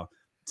right now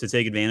to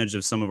take advantage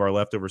of some of our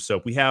leftover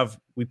soap.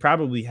 We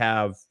probably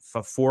have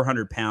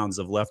 400 pounds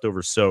of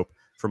leftover soap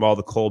from all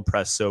the cold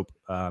press soap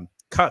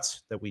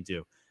cuts that we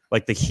do,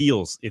 like the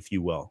heels, if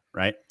you will,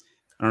 right?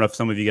 I don't know if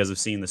some of you guys have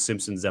seen the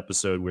Simpsons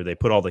episode where they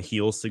put all the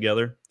heels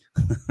together,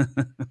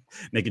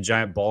 make a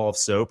giant ball of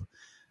soap.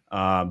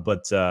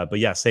 But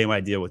yeah, same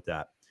idea with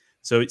that.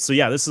 So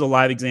yeah, this is a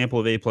live example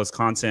of A+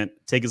 content.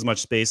 Take as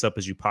much space up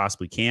as you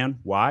possibly can.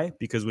 Why?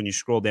 Because when you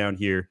scroll down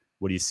here,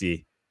 what do you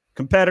see?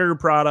 Competitor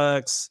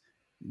products.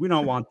 We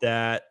don't want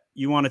that.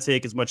 You want to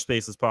take as much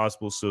space as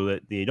possible so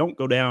that they don't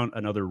go down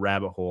another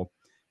rabbit hole.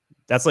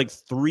 That's like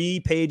 3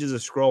 pages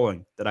of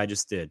scrolling that I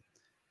just did.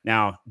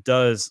 Now,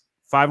 does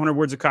 500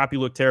 words of copy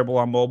look terrible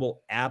on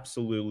mobile?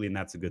 Absolutely, and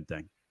that's a good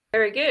thing.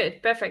 Very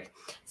good. Perfect.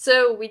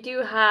 So we do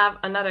have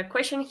another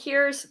question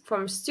here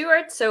from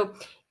Stuart. So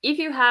if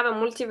you have a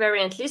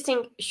multivariant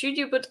listing, should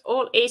you put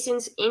all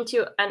ASINs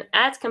into an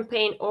ad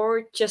campaign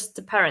or just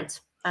the parent?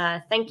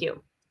 Thank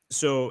you.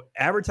 So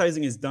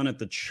advertising is done at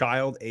the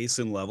child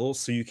ASIN level.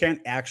 So you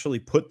can't actually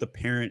put the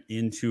parent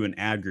into an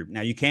ad group.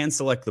 Now you can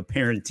select the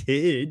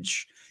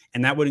parentage,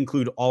 and that would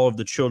include all of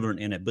the children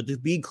in it. But to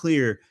be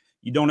clear,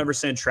 you don't ever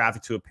send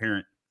traffic to a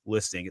parent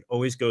listing. It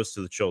always goes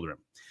to the children.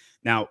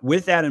 Now,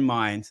 with that in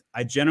mind,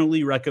 I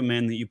generally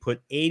recommend that you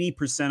put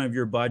 80% of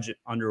your budget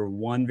under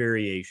one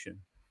variation.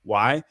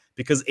 Why?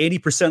 Because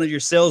 80% of your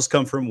sales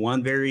come from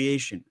one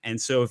variation.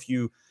 And so if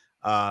you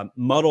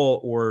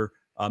muddle or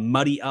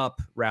muddy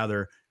up,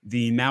 rather,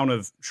 the amount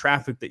of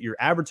traffic that you're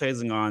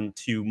advertising on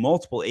to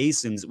multiple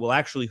ASINs, will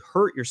actually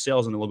hurt your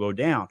sales and it will go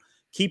down.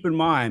 Keep in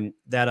mind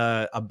that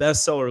a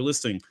bestseller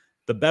listing,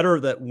 the better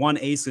that one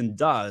ASIN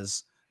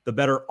does, the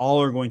better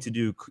all are going to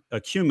do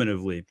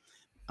cumulatively.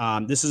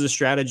 This is a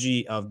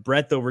strategy of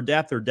breadth over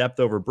depth or depth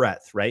over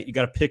breadth, right? You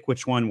got to pick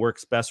which one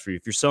works best for you.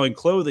 If you're selling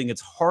clothing,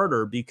 it's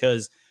harder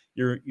because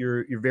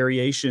your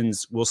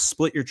variations will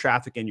split your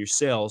traffic and your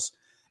sales.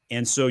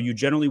 And so you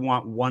generally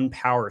want one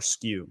power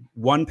SKU.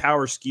 One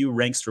power SKU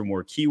ranks for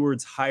more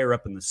keywords higher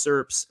up in the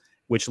SERPs,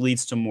 which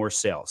leads to more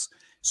sales.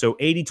 So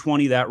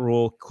 80-20, that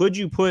rule. Could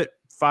you put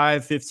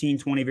 5, 15,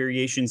 20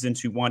 variations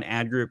into one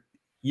ad group?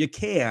 You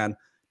can,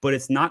 but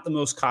it's not the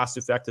most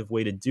cost-effective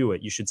way to do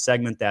it. You should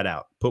segment that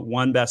out. Put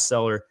one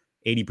bestseller,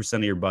 80%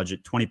 of your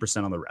budget,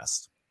 20% on the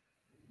rest.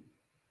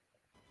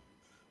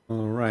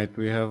 All right,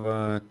 we have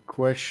a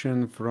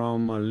question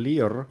from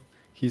Lear.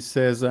 He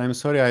says, I'm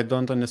sorry, I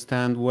don't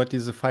understand what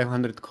is a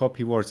 500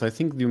 copy words. I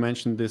think you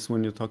mentioned this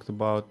when you talked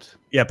about...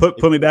 Yeah,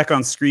 put me back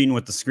on screen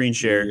with the screen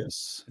share.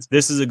 Yes.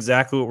 This is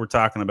exactly what we're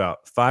talking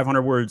about.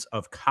 500 words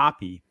of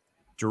copy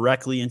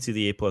directly into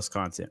the A+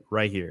 content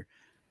right here.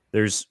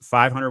 There's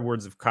 500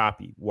 words of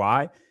copy.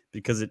 Why?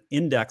 Because it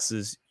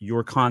indexes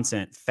your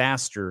content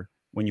faster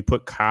when you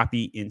put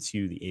copy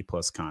into the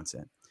A+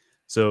 content.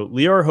 So,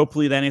 Lior,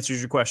 hopefully that answers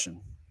your question.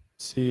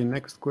 See,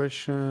 next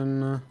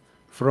question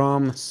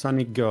from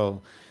Sunny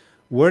Girl.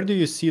 Where do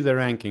you see the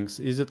rankings?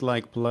 Is it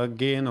like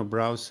plugin or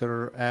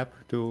browser app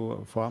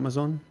for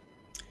Amazon?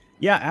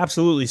 Yeah,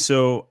 absolutely.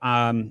 So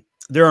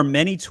there are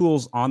many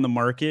tools on the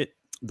market.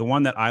 The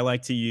one that I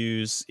like to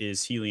use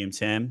is Helium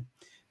 10.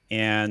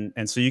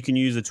 And so you can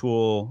use a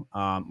tool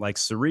like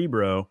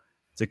Cerebro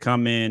to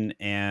come in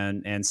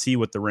and see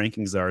what the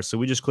rankings are. So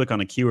we just click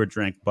on a keyword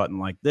rank button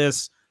like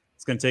this.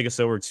 It's going to take us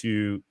over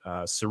to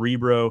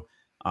Cerebro.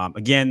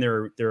 Again,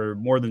 there are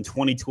more than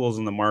 20 tools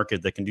in the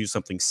market that can do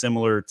something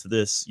similar to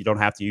this. You don't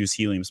have to use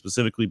Helium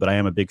specifically, but I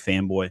am a big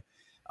fanboy.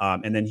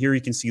 And then here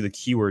you can see the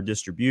keyword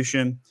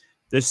distribution.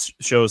 This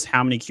shows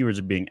how many keywords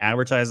are being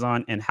advertised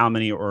on and how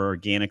many are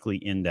organically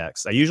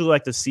indexed. I usually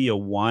like to see a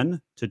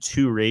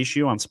 1-to-2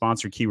 ratio on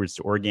sponsored keywords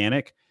to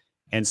organic.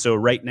 And so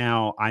right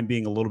now I'm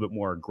being a little bit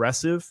more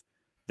aggressive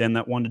than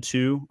that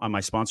 1-to-2 on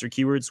my sponsored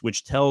keywords,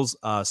 which tells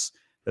us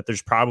that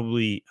there's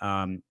probably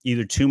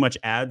either too much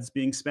ads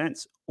being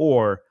spent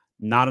or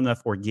not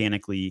enough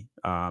organically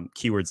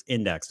keywords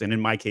indexed. And in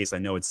my case, I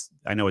know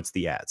it's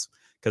the ads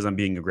because I'm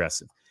being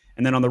aggressive.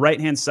 And then on the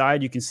right-hand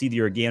side, you can see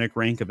the organic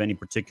rank of any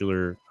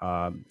particular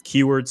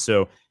keyword.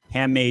 So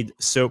handmade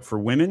soap for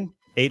women,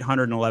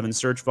 811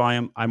 search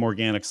volume. I'm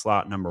organic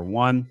slot number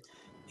 1.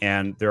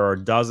 And there are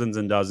dozens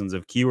and dozens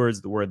of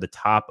keywords that were at the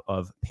top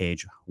of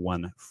page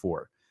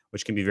 1-4,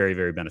 which can be very,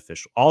 very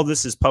beneficial. All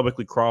this is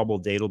publicly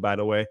crawlable data, by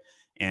the way.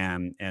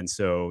 And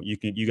so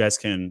you guys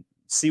can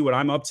see what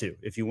I'm up to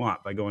if you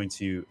want by going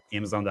to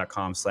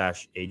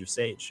amazon.com/Age of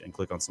Sage and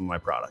click on some of my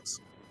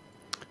products.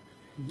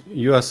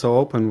 You are so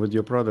open with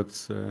your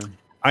products.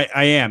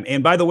 I am.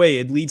 And by the way,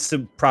 it leads to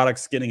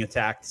products getting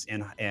attacked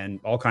and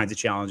all kinds of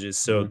challenges.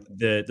 So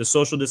the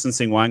social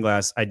distancing wine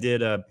glass, I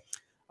did a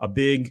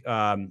big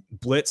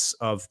blitz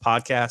of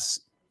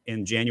podcasts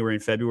in January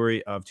and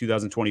February of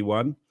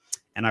 2021.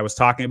 And I was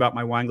talking about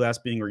my wine glass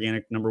being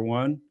organic number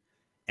 1.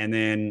 And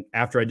then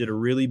after I did a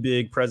really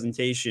big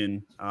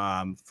presentation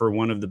for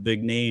one of the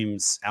big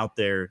names out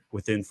there,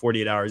 within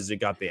 48 hours, it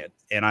got banned.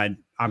 And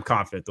I'm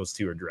confident those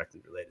two are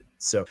directly related.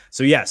 So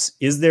yes,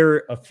 is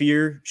there a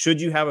fear? Should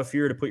you have a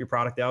fear to put your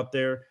product out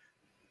there?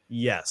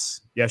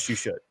 Yes. Yes, you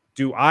should.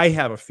 Do I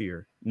have a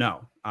fear?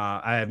 No.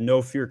 I have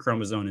no fear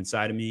chromosome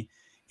inside of me.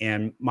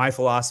 And my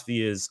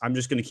philosophy is I'm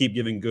just going to keep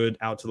giving good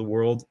out to the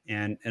world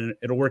and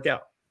it'll work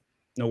out.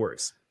 No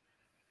worries.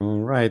 All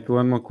right.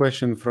 One more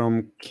question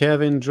from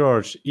Kevin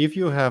George. If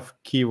you have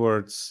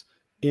keywords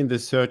in the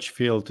search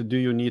field, do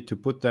you need to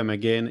put them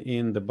again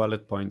in the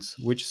bullet points?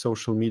 Which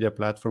social media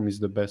platform is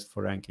the best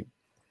for ranking?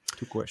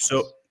 2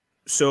 questions.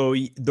 So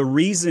the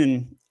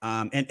reason,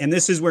 and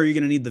this is where you're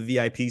going to need the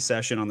VIP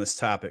session on this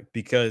topic,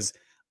 because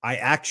I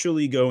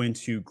actually go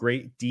into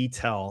great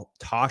detail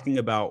talking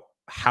about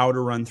how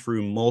to run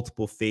through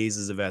multiple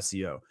phases of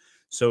SEO.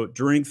 So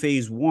during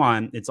phase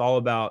 1, it's all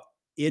about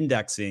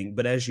indexing,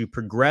 but as you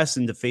progress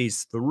into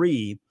phase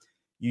 3,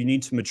 you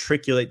need to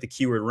matriculate the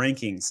keyword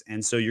rankings.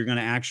 And so you're going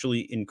to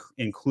actually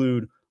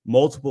include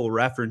multiple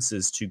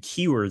references to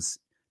keywords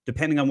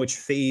depending on which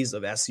phase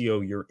of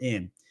SEO you're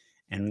in.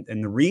 And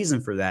the reason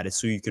for that is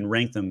so you can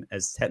rank them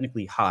as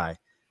technically high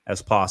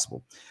as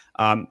possible.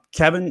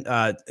 Kevin,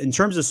 in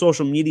terms of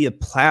social media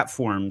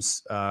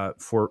platforms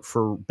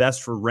for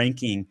best for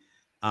ranking,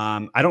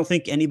 I don't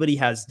think anybody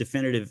has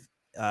definitive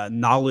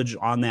knowledge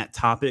on that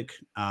topic.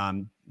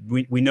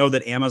 We know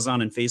that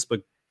Amazon and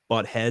Facebook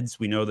butt heads.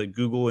 We know that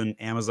Google and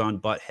Amazon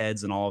butt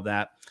heads and all of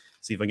that.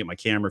 See if I can get my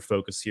camera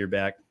focused here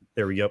back.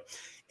 There we go.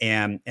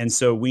 And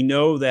so we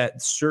know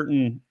that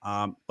certain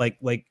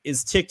like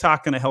is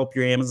TikTok going to help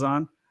your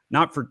Amazon?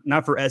 Not for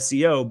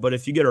SEO, but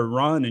if you get a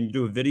run and you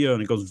do a video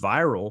and it goes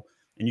viral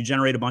and you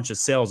generate a bunch of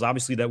sales,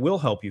 obviously that will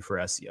help you for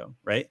SEO,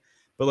 right?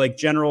 But like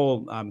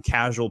general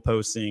casual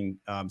posting,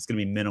 it's going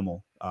to be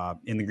minimal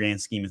in the grand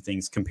scheme of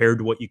things compared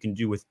to what you can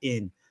do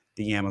within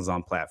the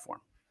Amazon platform.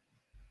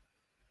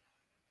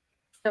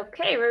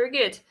 Okay, very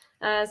good.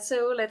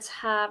 So let's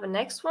have a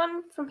next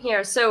one from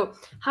here. So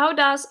how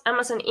does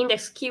Amazon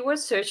index keyword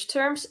search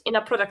terms in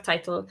a product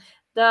title?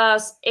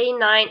 Does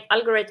A9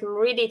 algorithm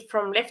read it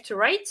from left to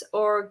right,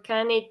 or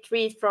can it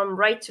read from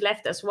right to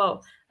left as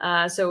well?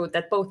 So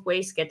that both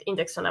ways get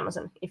indexed on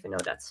Amazon, if you know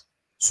that.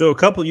 So a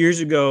couple of years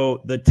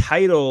ago, the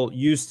title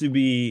used to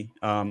be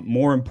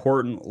more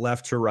important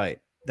left to right.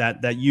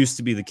 That used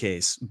to be the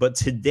case, but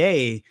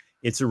today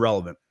it's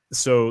irrelevant.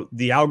 So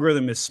the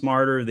algorithm is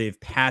smarter. They've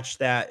patched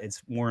that.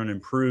 It's more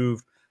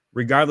improved.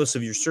 Regardless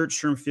of your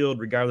search term field,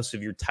 regardless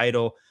of your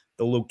title,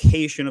 the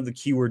location of the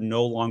keyword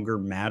no longer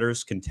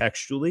matters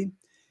contextually,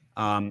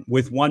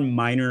 with one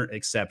minor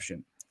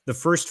exception. The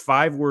first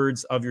 5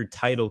 words of your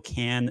title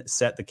can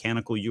set the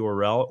canonical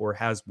URL or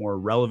has more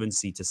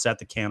relevancy to set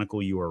the canonical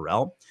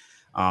URL.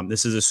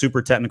 This is a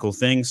super technical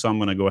thing, so I'm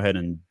going to go ahead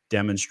and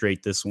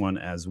demonstrate this one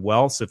as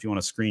well. So if you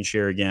want to screen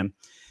share again,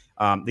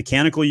 the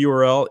canonical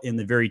URL in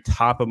the very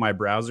top of my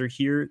browser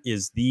here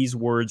is these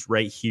words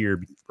right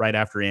here, right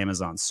after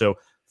Amazon. So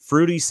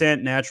fruity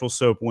scent, natural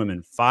soap,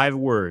 women, 5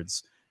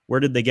 words. Where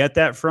did they get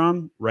that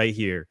from? Right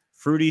here.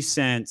 Fruity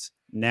scent,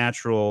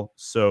 natural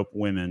soap,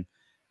 women.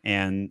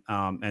 And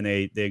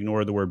they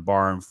ignore the word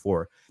bar and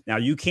floor. Now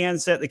you can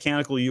set the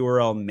canonical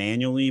URL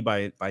manually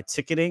by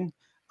ticketing,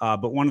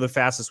 but one of the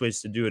fastest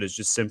ways to do it is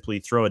just simply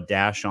throw a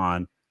dash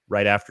on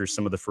right after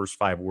some of the first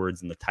 5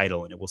 words in the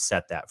title, and it will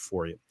set that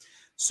for you.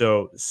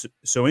 So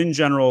in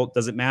general,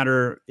 does it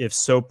matter if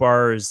soap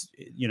bar is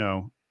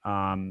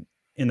in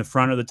the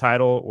front of the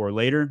title or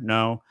later?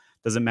 No.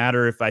 Does it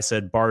matter if I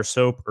said bar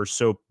soap or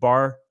soap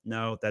bar?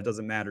 No, that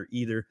doesn't matter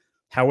either.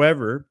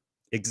 However,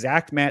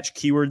 exact match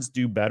keywords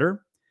do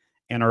better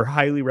and are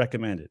highly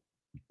recommended.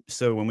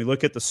 So when we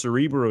look at the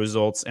Cerebro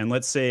results, and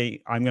let's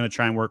say I'm going to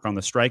try and work on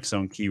the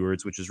Strikezone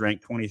keywords, which is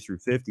ranked 20 through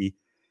 50,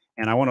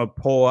 and I want to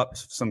pull up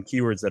some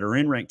keywords that are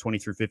in rank 20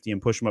 through 50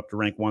 and push them up to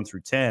rank 1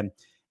 through 10,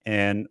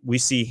 and we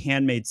see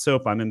handmade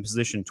soap, I'm in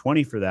position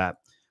 20 for that.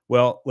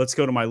 Well, let's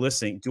go to my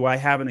listing. Do I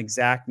have an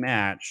exact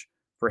match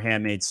for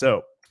handmade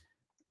soap?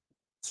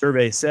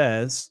 Survey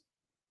says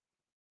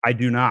I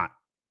do not.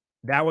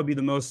 That would be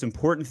the most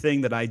important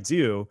thing that I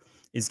do,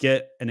 is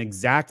get an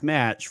exact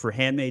match for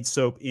handmade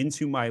soap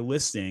into my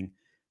listing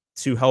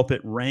to help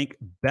it rank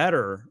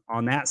better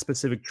on that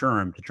specific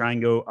term, to try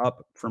and go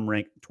up from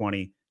rank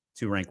 20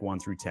 to rank 1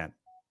 through 10.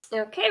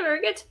 Okay,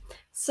 very good.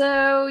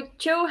 So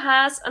Joe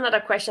has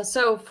another question.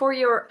 So for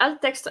your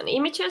alt text on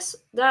images,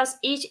 does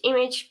each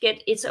image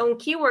get its own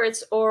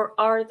keywords, or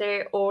are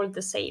they all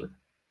the same?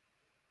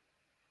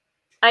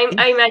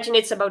 I imagine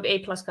it's about A+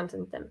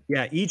 content then.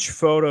 Yeah, each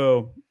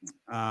photo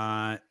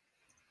can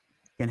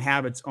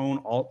have its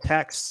own alt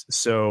text.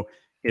 So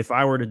if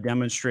I were to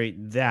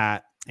demonstrate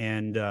that,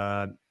 and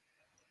go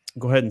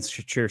ahead and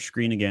share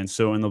screen again.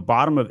 So in the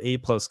bottom of A+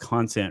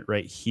 content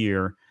right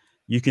here,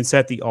 you can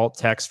set the alt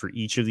text for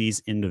each of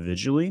these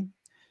individually.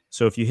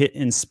 So if you hit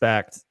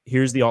inspect,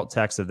 here's the alt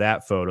text of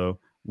that photo: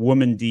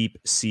 woman deep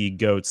sea,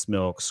 goat's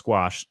milk,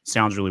 squash.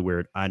 Sounds really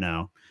weird, I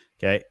know.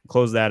 Okay,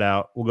 close that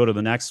out. We'll go to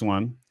the next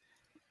one.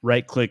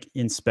 Right click,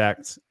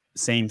 inspect,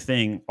 same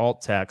thing,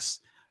 alt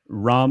text: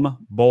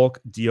 rum,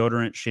 bulk,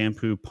 deodorant,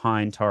 shampoo,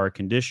 pine tar,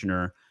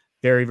 conditioner.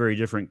 Very, very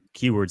different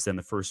keywords than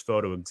the first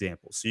photo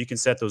example. So you can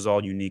set those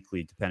all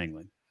uniquely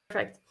dependingly.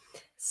 Perfect.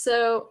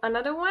 So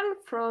another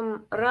one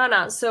from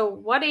Rana. So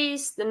what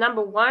is the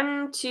number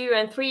 1, 2,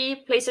 and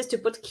 3 places to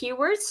put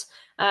keywords?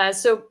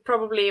 So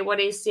probably what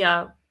is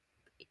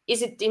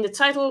is it in the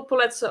title,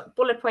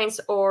 bullet points,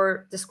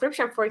 or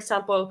description, for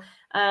example?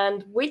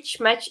 And which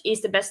match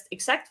is the best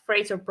exact,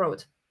 phrase, or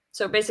broad?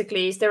 So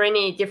basically, is there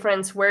any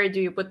difference? Where do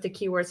you put the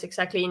keywords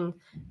exactly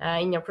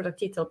in your product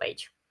detail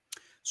page?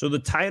 So the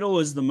title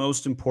is the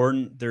most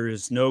important. There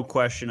is no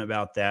question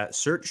about that.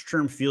 Search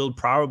term field,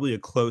 probably a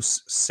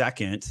close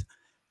second.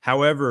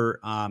 However,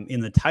 in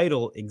the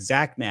title,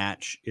 exact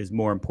match is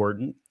more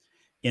important.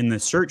 In the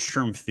search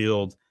term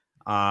field,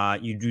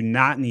 you do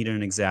not need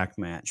an exact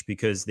match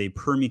because they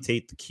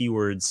permutate the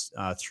keywords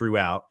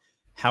throughout.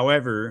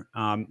 However,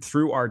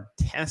 through our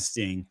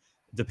testing,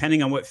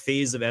 depending on what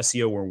phase of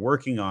SEO we're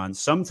working on,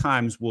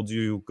 sometimes we'll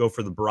go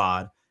for the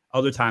broad,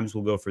 other times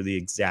we'll go for the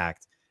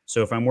exact.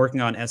 So if I'm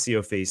working on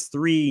SEO phase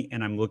 3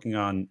 and I'm looking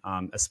on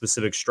a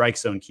specific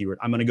Strikezone keyword,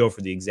 I'm going to go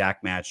for the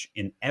exact match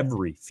in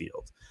every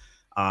field.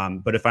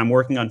 But if I'm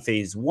working on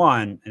phase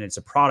 1 and it's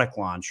a product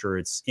launch, or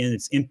it's in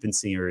its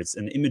infancy, or it's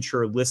an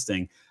immature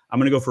listing, I'm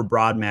going to go for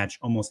broad match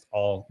almost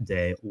all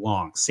day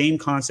long. Same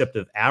concept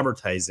of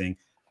advertising.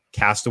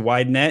 Cast a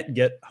wide net,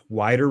 get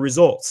wider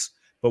results.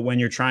 But when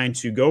you're trying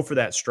to go for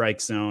that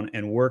strike zone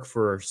and work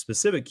for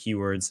specific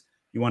keywords,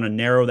 you want to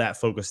narrow that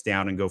focus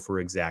down and go for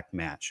exact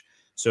match.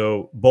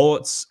 So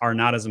bullets are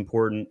not as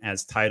important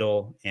as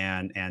title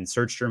and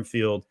search term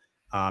field.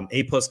 A+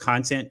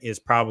 content is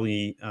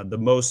probably the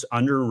most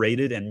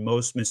underrated and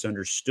most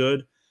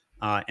misunderstood.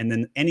 And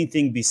then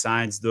anything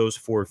besides those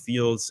 4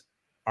 fields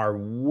are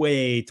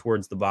way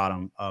towards the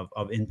bottom of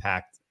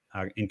impact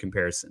in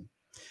comparison.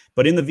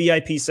 But in the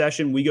VIP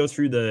session, we go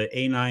through the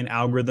A9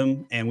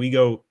 algorithm and we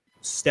go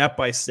step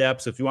by step.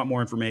 So if you want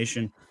more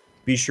information,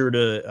 be sure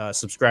to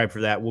subscribe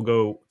for that. We'll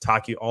go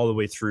talk you all the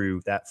way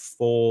through that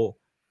full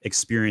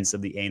experience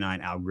of the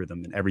A9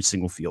 algorithm in every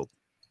single field.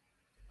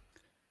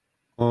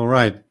 All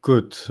right,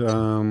 good.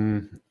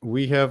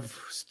 We have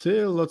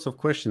still lots of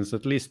questions,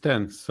 at least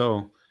 10.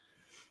 So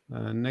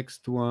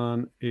next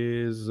one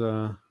is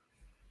about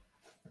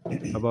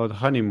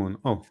Honeymoon.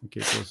 Oh, okay,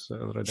 it was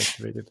already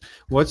activated.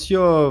 What's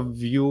your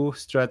view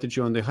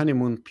strategy on the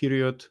honeymoon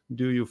period?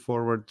 Do you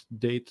forward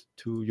date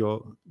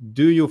your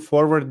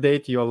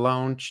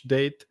launch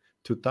date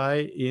to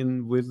tie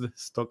in with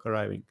stock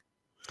arriving?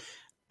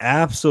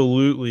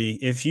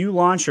 Absolutely. If you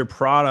launch a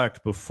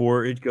product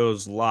before it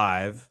goes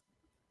live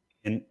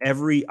in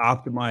every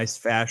optimized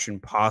fashion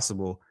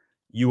possible,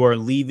 you are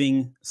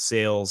leaving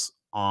sales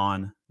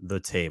on the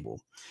table.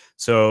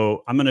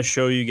 So I'm going to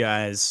show you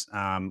guys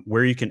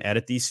where you can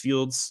edit these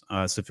fields.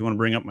 So if you want to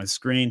bring up my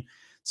screen.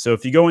 So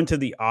if you go into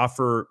the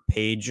offer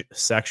page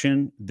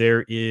section,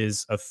 there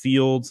is a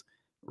field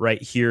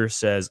right here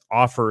says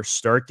offer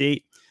start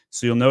date.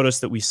 So you'll notice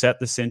that we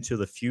set this into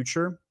the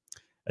future.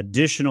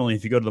 Additionally,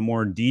 if you go to the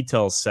more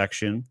details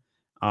section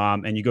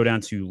and you go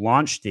down to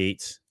launch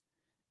date,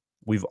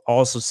 we've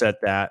also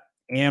set that,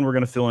 and we're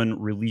going to fill in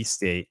release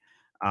date.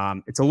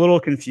 It's a little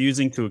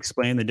confusing to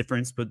explain the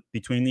difference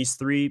between these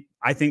 3.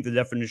 I think the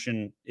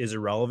definition is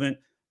irrelevant.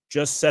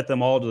 Just set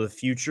them all to the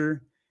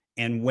future.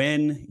 And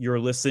when your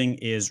listing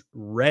is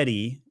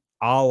ready,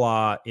 a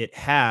la it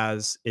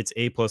has its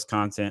A+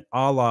 content,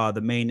 a la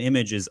the main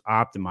image is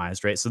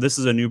optimized, right? So this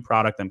is a new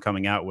product I'm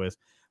coming out with.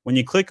 When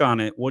you click on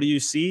it, what do you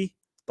see?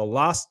 The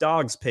Lost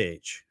Dogs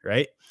page,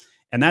 right?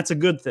 And that's a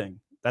good thing.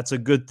 That's a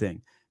good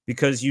thing,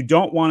 because you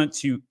don't want it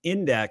to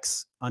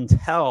index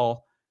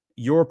until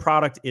your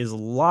product is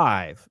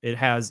live. It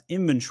has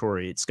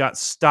inventory. It's got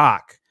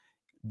stock.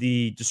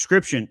 The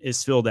description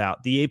is filled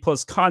out. The A+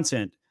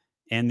 content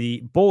and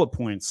the bullet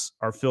points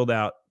are filled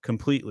out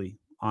completely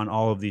on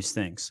all of these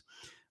things,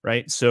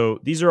 right? So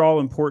these are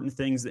all important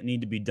things that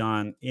need to be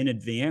done in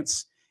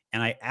advance.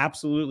 And I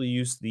absolutely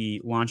use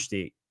the launch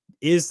date.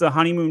 Is the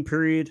honeymoon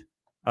period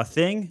a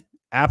thing?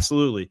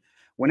 Absolutely.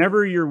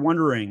 Whenever you're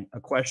wondering a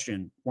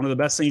question, one of the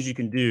best things you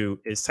can do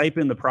is type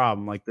in the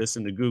problem like this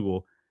into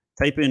Google,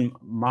 type in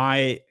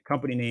my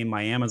company name,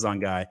 my Amazon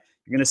guy.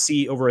 You're going to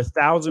see over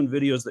 1,000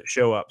 videos that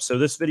show up. So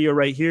this video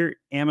right here,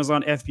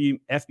 Amazon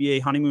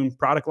FBA honeymoon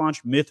product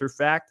launch, myth or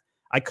fact,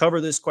 I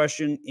cover this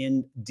question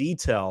in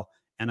detail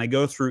and I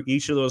go through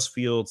each of those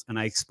fields and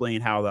I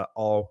explain how that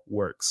all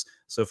works.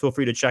 So feel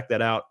free to check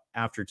that out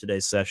after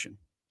today's session.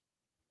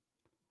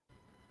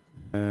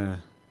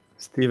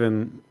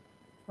 Steven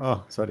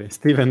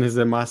is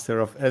a master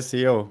of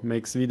SEO,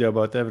 makes video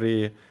about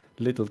every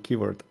little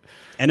keyword.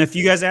 And if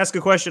you guys ask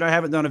a question I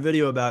haven't done a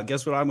video about,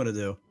 guess what I'm going to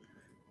do?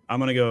 I'm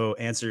going to go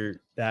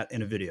answer that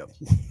in a video.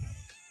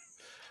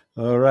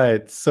 All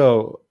right.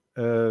 So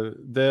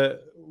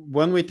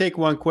when we take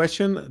one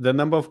question, the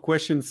number of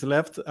questions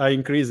left are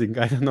increasing.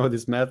 I don't know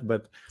this math,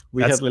 but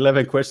we have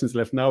 11 questions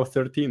left now,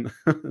 13.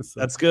 So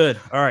that's good.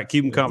 All right.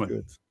 Keep them coming.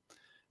 Good.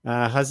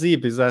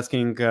 Hazib is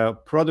asking,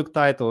 product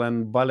title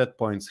and bullet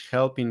points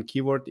help in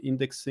keyword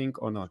indexing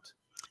or not?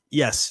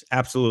 Yes,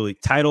 absolutely.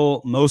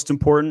 Title, most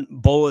important.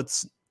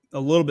 Bullets, a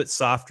little bit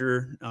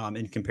softer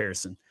in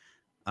comparison.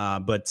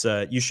 But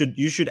you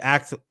should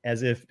act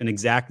as if an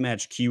exact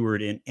match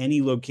keyword in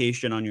any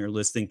location on your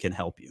listing can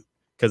help you,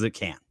 because it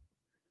can.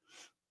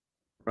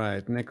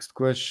 Right. Next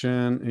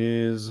question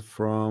is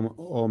from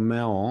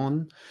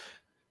Omeon.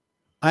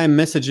 I'm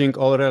messaging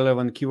all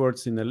relevant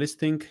keywords in the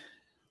listing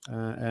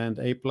and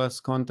A+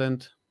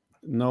 content.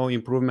 No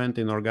improvement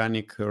in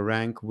organic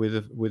rank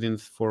within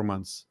 4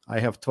 months. I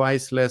have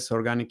twice less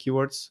organic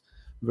keywords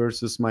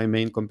versus my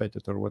main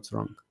competitor. What's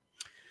wrong?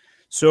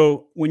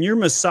 So when you're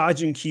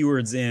massaging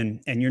keywords in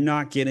and you're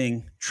not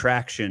getting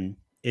traction,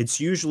 it's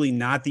usually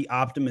not the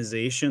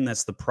optimization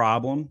that's the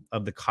problem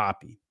of the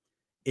copy.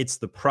 It's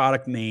the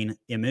product main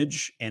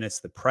image and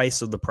it's the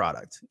price of the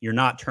product. You're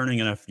not turning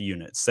enough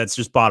units. That's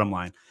just bottom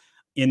line.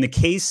 In the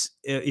case,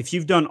 if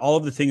you've done all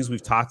of the things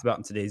we've talked about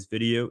in today's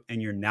video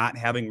and you're not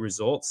having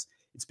results,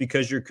 it's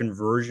because your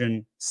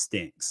conversion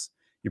stinks.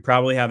 You're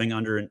probably having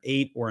under an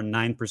 8 or a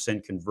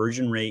 9%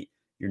 conversion rate.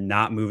 you're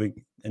not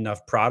moving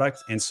enough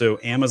product. And so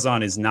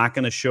Amazon is not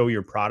going to show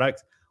your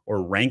product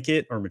or rank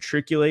it or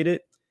matriculate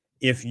it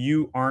if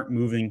you aren't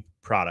moving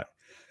product.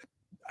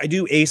 I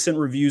do ASIN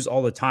reviews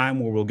all the time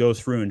where we'll go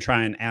through and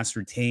try and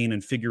ascertain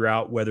and figure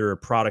out whether a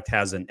product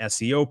has an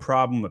SEO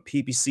problem, a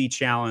PPC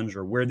challenge,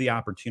 or where the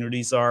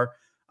opportunities are.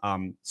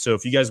 So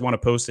if you guys want to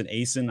post an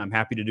ASIN, I'm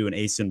happy to do an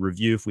ASIN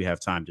review if we have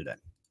time today.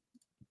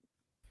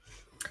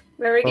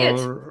 Very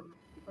good.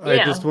 I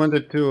just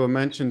wanted to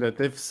mention that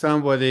if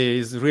somebody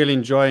is really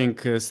enjoying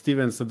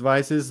Steven's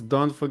advices,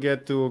 don't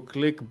forget to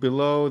click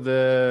below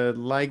the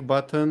like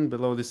button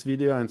below this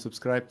video and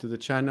subscribe to the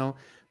channel.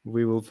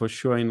 We will for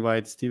sure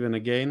invite Steven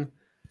again.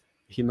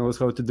 He knows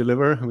how to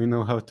deliver. We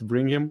know how to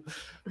bring him.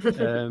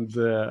 And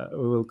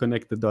we will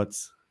connect the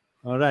dots.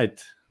 All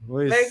right.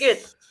 Very good.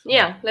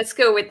 Yeah, let's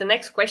go with the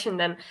next question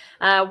then.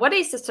 What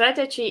is the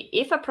strategy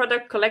if a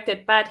product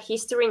collected bad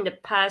history in the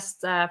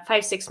past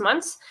 5-6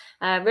 months,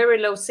 very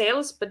low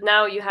sales, but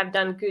now you have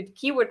done good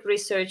keyword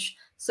research?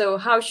 So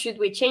how should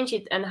we change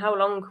it and how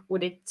long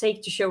would it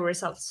take to show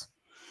results?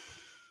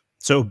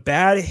 So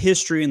bad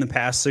history in the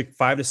past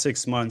 5 to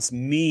 6 months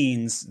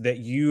means that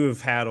you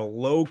have had a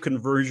low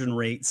conversion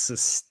rate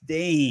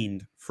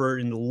sustained for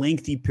a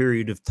lengthy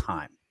period of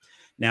time.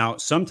 Now,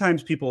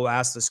 sometimes people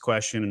ask this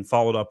question and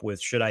followed up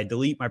with, should I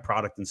delete my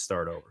product and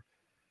start over?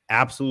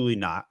 Absolutely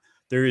not.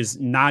 There is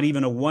not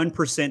even a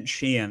 1%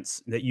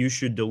 chance that you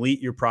should delete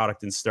your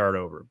product and start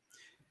over.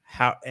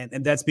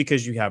 And that's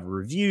because you have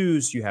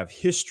reviews, you have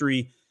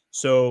history.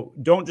 So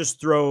don't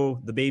just throw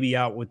the baby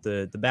out with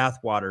the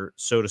bathwater,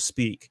 so to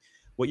speak.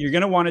 What you're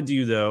going to want to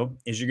do, though,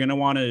 is you're going to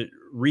want to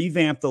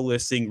revamp the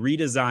listing,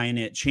 redesign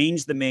it,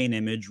 change the main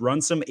image, run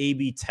some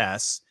A/B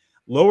tests,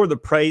 lower the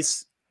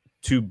price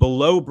to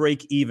below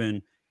break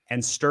even,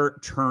 and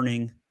start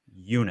turning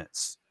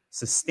units.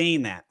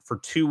 Sustain that for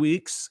 2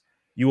 weeks.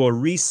 You will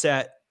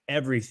reset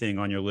everything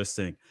on your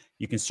listing.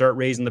 You can start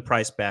raising the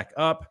price back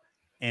up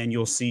and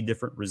you'll see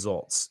different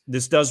results.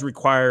 This does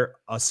require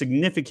a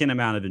significant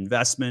amount of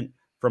investment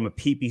from a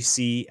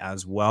PPC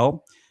as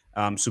well.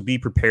 So be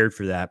prepared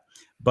for that.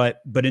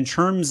 But in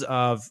terms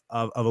of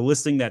a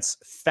listing that's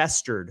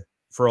festered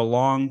for a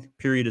long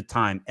period of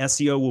time,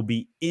 SEO will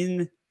be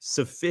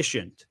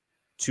insufficient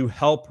to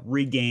help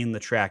regain the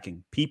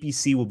tracking.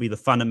 PPC will be the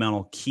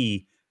fundamental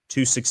key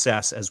to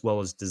success as well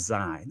as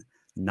design,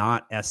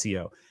 not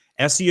SEO.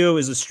 SEO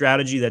is a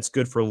strategy that's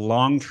good for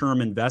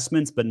long-term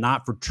investments, but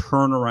not for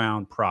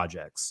turnaround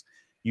projects.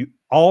 You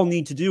all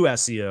need to do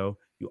SEO.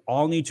 You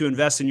all need to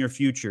invest in your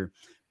future.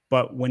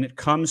 But when it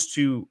comes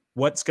to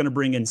what's going to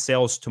bring in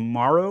sales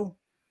tomorrow,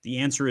 the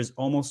answer is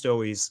almost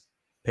always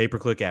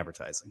pay-per-click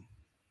advertising.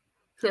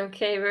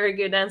 Okay, very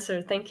good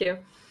answer. Thank you.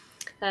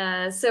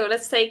 So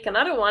let's take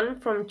another one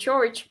from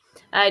George.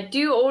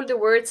 Do all the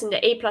words in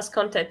the A+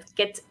 content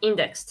get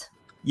indexed?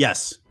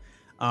 Yes.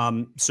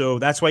 So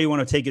that's why you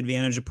want to take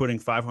advantage of putting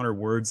 500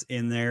 words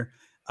in there.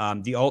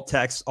 The alt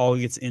text all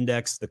gets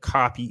indexed. The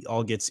copy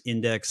all gets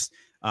indexed.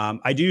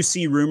 I do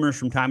see rumors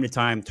from time to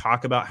time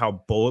talk about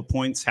how bullet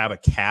points have a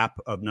cap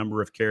of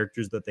number of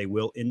characters that they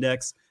will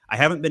index. I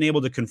haven't been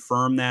able to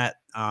confirm that.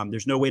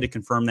 There's no way to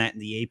confirm that in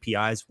the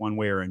APIs one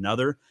way or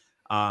another.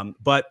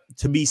 But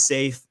to be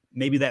safe,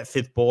 maybe that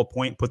 5th bullet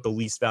point, put the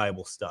least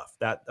valuable stuff.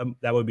 That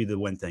would be the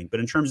one thing. But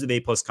in terms of A+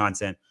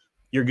 content,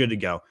 you're good to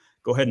go.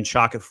 Go ahead and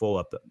chock it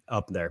full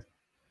up there.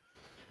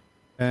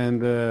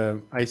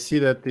 And I see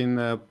that in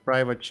a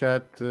private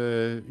chat,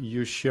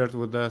 you shared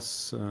with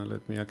us,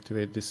 let me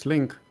activate this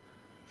link,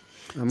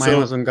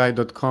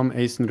 myamazonguy.com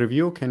ASIN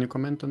review. Can you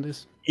comment on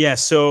this? Yeah,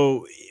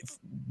 so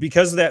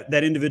because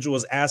that individual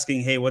is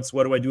asking, hey, what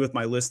do I do with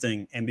my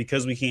listing? And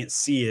because we can't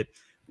see it,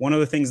 one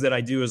of the things that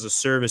I do as a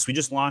service, we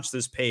just launched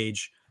this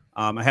page.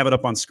 I have it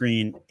up on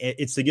screen.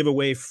 It's to give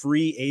away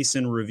free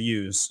ASIN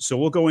reviews. So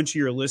we'll go into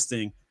your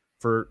listing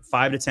for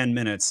 5 to 10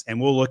 minutes,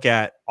 and we'll look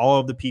at all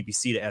of the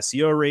PPC to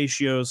SEO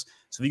ratios.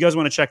 So if you guys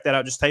want to check that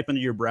out, just type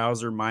into your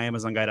browser,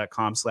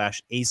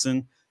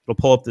 myamazonguy.com/ASIN. It'll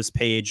pull up this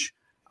page.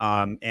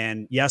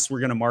 And yes,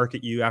 we're going to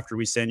market you after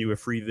we send you a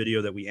free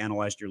video that we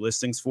analyzed your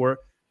listings for.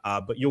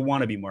 But you'll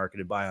want to be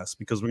marketed by us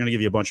because we're going to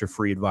give you a bunch of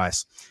free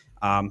advice.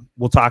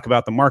 We'll talk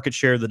about the market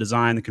share, the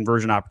design, the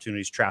conversion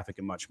opportunities, traffic,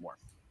 and much more.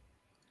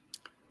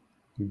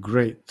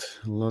 Great.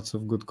 Lots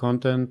of good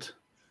content.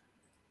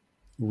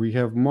 We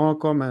have more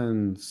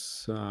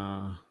comments.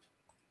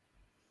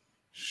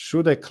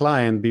 Should a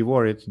client be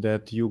worried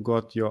that you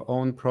got your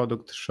own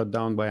product shut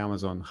down by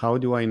Amazon? How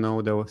do I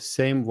know the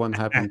same won't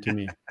happen to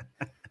me?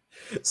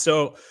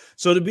 So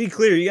to be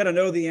clear, you got to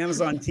know the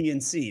Amazon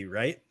TNC,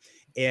 right?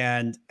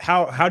 And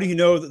how do you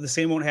know that the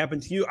same won't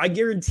happen to you? I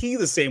guarantee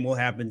the same will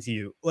happen to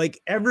you.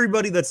 Like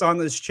everybody that's on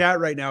this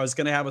chat right now is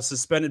going to have a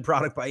suspended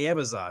product by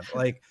Amazon.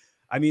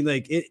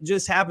 It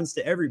just happens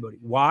to everybody.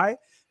 Why?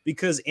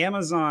 Because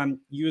Amazon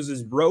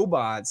uses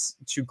robots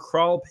to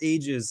crawl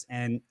pages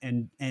and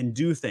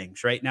do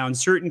things, right? Now, in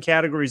certain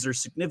categories, they're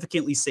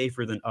significantly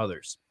safer than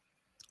others,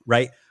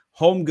 right?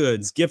 Home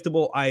goods,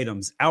 giftable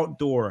items,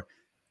 outdoor,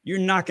 you're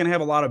not going to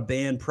have a lot of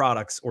banned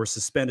products or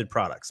suspended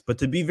products. But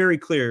to be very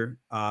clear,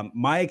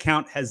 my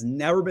account has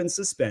never been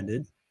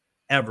suspended,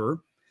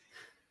 ever.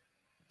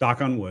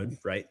 Knock on wood,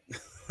 right?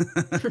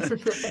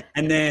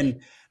 And then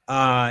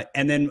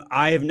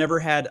I have never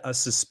had a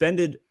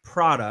suspended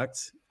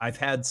product. I've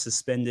had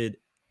suspended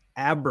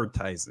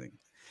advertising.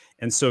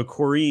 And so,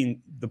 Corrine,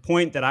 the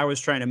point that I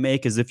was trying to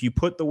make is if you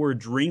put the word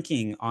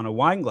drinking on a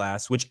wine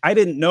glass, which I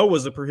didn't know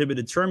was a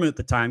prohibited term at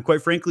the time,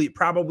 quite frankly, it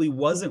probably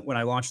wasn't when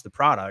I launched the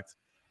product.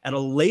 At a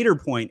later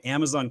point,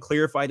 Amazon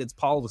clarified its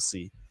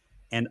policy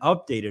and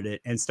updated it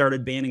and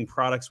started banning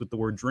products with the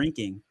word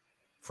drinking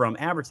from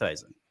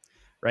advertising,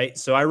 right?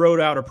 So I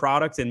wrote out a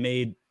product and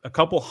made a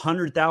couple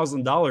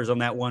 $100,000 on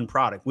that one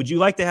product. Would you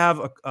like to have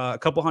a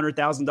couple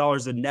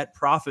 $100,000 in net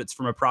profits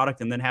from a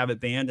product and then have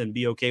it banned and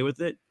be okay with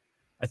it?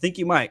 I think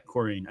you might,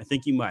 Corrine. I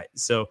think you might.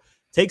 So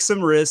take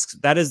some risks.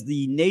 That is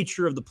the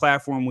nature of the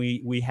platform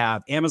we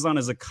have. Amazon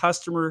is a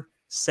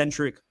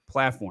customer-centric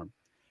platform.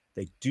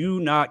 They do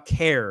not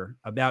care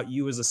about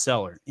you as a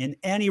seller in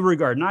any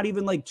regard. Not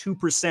even like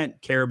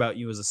 2% care about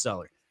you as a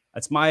seller.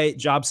 That's my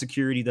job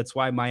security. That's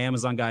why my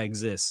Amazon guy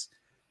exists,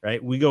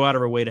 right? We go out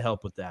of our way to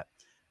help with that.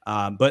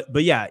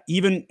 But yeah,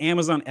 even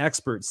Amazon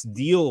experts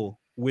deal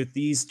with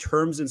these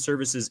terms and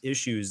services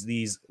issues,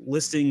 these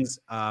listings,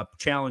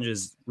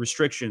 challenges,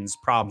 restrictions,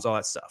 problems, all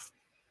that stuff.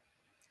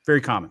 Very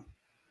common.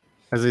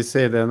 As I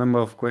say, the number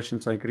of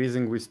questions are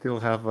increasing. We still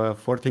have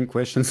 14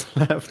 questions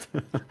left.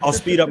 I'll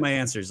speed up my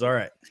answers. All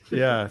right.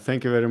 Yeah,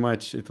 thank you very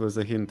much. It was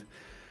a hint.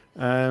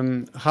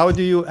 How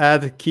do you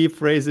add key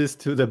phrases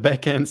to the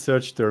backend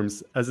search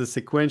terms as a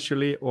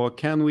sequentially, or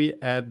can we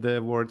add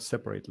the words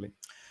separately?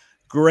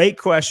 Great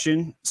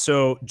question.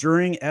 So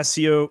during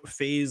SEO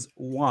phase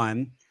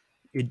 1,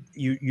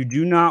 you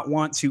do not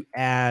want to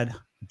add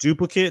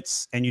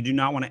duplicates and you do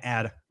not want to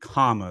add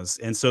commas.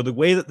 And so the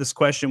way that this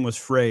question was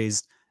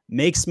phrased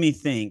makes me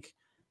think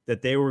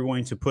that they were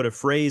going to put a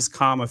phrase,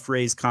 comma,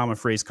 phrase, comma,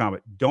 phrase, comma.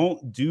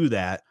 Don't do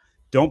that.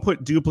 Don't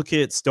put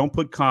duplicates. Don't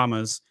put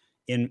commas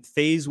in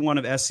phase 1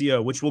 of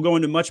SEO, which we'll go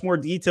into much more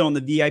detail in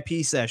the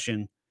VIP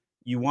session.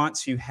 You want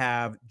to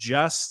have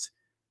just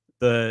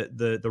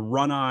the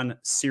run-on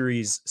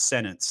series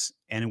sentence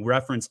and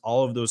reference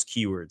all of those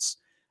keywords.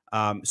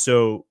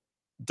 So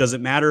does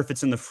it matter if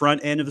it's in the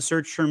front end of the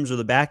search terms or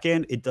the back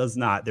end? It does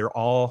not. They're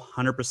all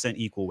 100%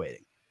 equal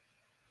weighting.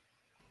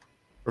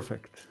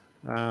 Perfect.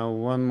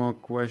 One more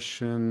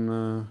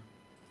question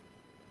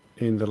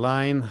in the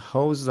line.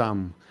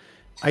 Howzam?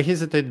 I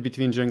hesitate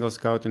between Jungle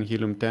Scout and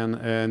Helium 10,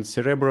 and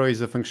Cerebro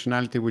is a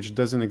functionality which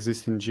doesn't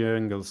exist in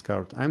Jungle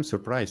Scout. I'm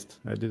surprised.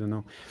 I didn't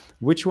know.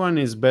 Which one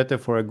is better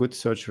for a good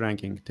search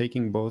ranking?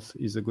 Taking both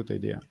is a good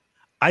idea.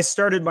 I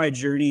started my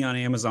journey on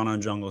Amazon on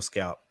Jungle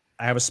Scout.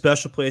 I have a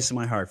special place in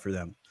my heart for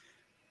them.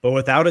 But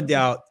without a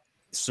doubt,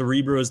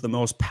 Cerebro is the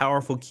most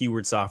powerful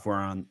keyword software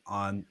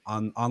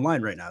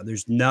online right now.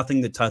 There's nothing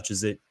that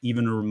touches it,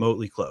 even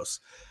remotely close.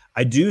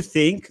 I do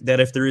think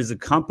that if there is a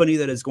company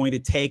that is going to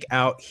take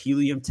out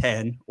Helium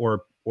 10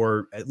 or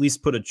at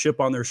least put a chip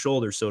on their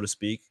shoulder, so to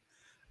speak,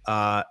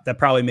 that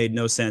probably made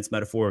no sense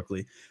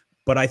metaphorically.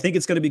 But I think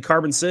it's going to be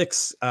Carbon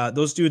 6.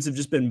 Those dudes have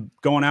just been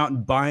going out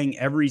and buying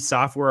every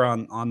software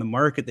on the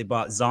market. They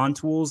bought Zon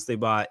tools. They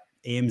bought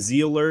AMZ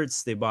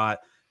alerts. They bought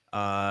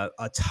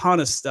a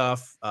ton of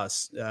stuff.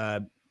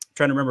 Trying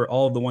to remember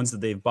all of the ones that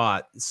they've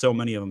bought. So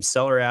many of them.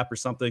 Seller app or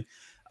something.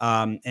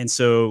 And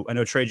so I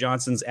know Trey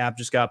Johnson's app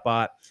just got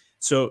bought.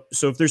 So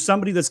if there's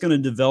somebody that's going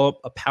to develop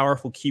a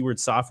powerful keyword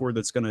software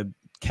that's going to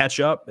catch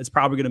up, it's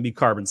probably going to be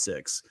Carbon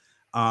 6.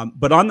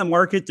 But on the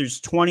market,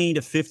 there's 20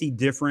 to 50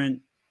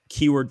 different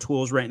keyword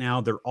tools right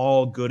now. They're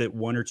all good at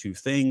one or two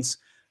things.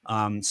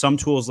 Some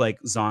tools like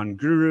Zon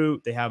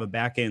Guru, they have a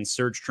back-end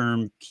search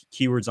term,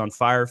 keywords on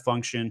fire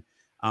function,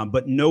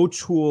 but no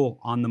tool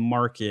on the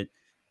market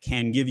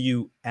can give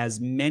you as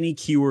many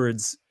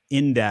keywords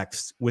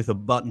indexed with a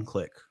button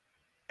click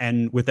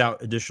and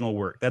without additional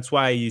work. That's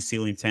why I use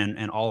Helium 10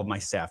 and all of my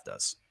staff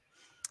does.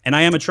 And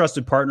I am a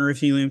trusted partner of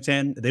Helium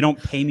 10. They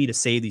don't pay me to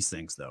say these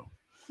things though.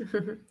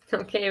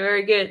 Okay,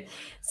 very good.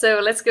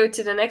 So let's go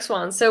to the next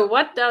one. So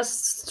what does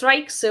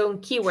Strikezone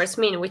keywords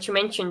mean, which you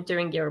mentioned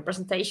during your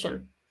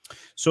presentation?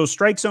 So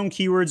Strikezone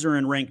keywords are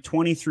in rank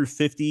 20 through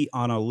 50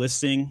 on a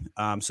listing.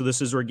 So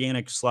this is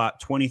organic slot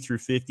 20 through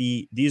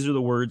 50. These are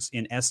the words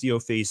in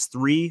SEO phase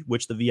 3,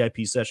 which the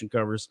VIP session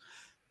covers.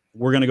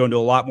 We're going to go into a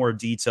lot more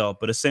detail,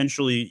 but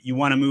essentially you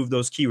want to move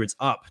those keywords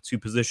up to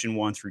position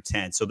 1 through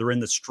 10. So they're in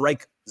the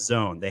strike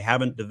zone. They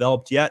haven't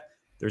developed yet.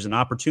 There's an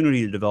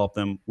opportunity to develop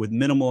them with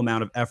minimal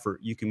amount of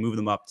effort. You can move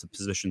them up to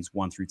positions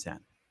 1 through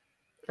 10.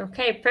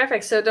 Okay,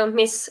 perfect. So don't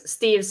miss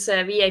Steve's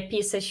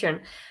VIP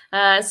session.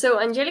 So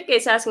Angelica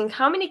is asking,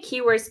 how many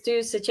keywords do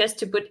you suggest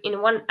to put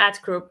in one ad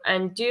group?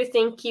 And do you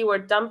think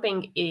keyword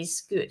dumping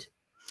is good?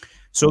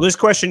 So this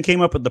question came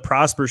up at the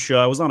Prosper Show.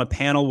 I was on a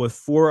panel with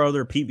 4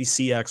 other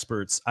PPC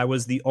experts. I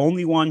was the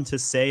only one to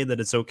say that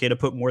it's okay to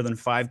put more than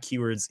 5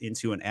 keywords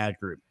into an ad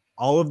group.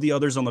 All of the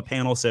others on the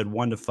panel said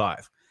 1 to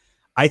 5.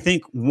 I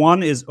think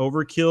 1 is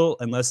overkill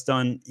unless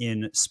done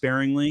in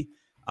sparingly.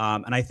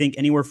 And I think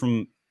anywhere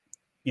from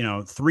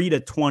 3 to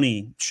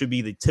 20 should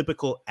be the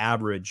typical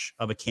average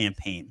of a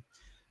campaign.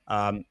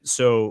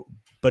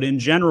 But in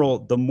general,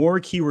 the more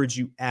keywords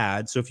you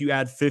add, so if you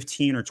add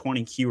 15 or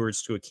 20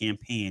 keywords to a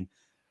campaign,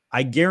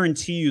 I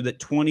guarantee you that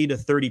 20 to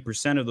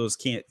 30% of those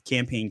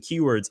campaign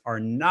keywords are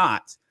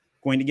not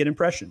going to get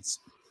impressions,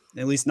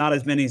 at least not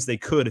as many as they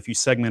could if you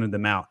segmented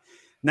them out.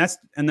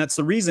 And that's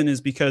the reason,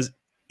 is because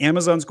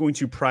Amazon's going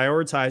to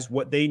prioritize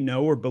what they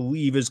know or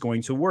believe is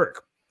going to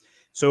work.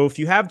 So if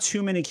you have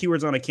too many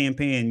keywords on a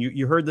campaign,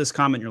 you heard this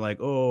comment, you're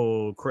like,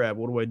 oh crap,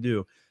 what do I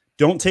do?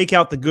 Don't take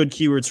out the good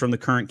keywords from the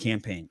current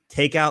campaign.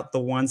 Take out the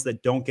ones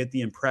that don't get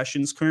the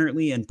impressions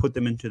currently and put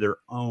them into their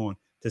own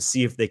to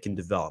see if they can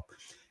develop.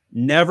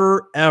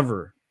 Never,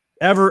 ever,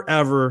 ever,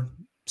 ever,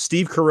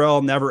 Steve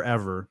Carell, never,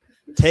 ever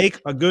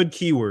take a good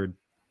keyword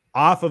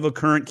off of a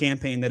current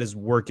campaign that is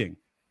working.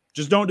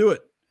 Just don't do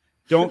it.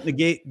 Don't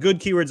negate good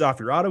keywords off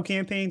your auto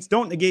campaigns.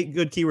 Don't negate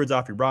good keywords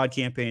off your broad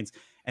campaigns.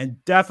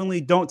 And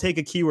definitely don't take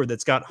a keyword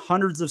that's got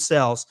hundreds of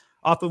sales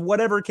off of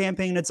whatever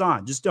campaign it's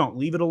on. Just don't.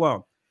 Leave it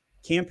alone.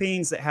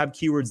 Campaigns that have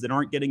keywords that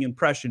aren't getting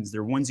impressions,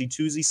 they're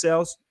onesie-twosie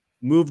sales,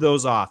 move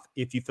those off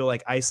if you feel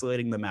like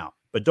isolating them out.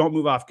 But don't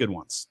move off good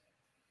ones.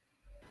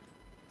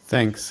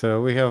 Thanks.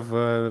 We have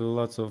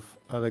lots of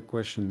other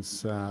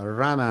questions.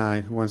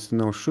 Rana wants to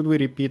know, should we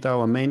repeat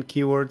our main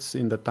keywords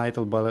in the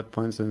title, bullet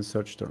points, and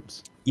search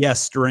terms?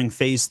 Yes, during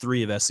phase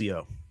 3 of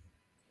SEO.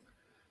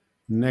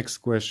 Next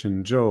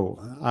question, Joe.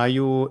 Are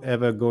you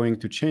ever going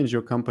to change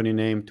your company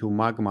name to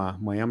Magma,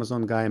 My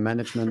Amazon Guy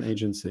Management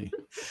Agency?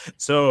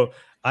 So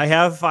I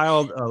have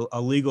filed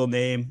a legal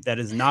name that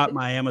is not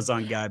My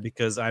Amazon Guy,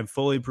 because I'm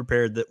fully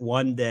prepared that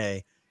one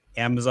day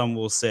Amazon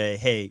will say,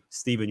 hey,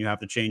 Steven, you have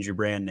to change your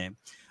brand name.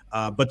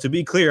 But to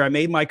be clear, I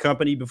made my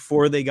company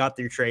before they got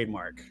their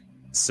trademark.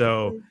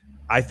 So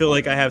I feel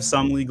like I have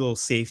some legal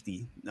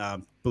safety,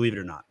 believe it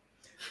or not.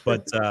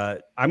 But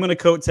I'm going to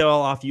coattail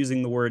off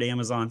using the word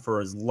Amazon for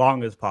as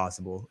long as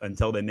possible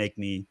until they make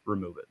me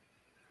remove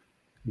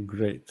it.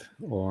 Great,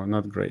 or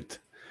not great.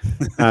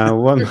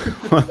 One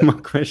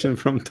more question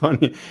from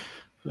Tony.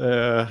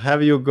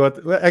 Have you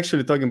got, well,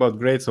 actually talking about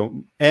great,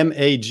 so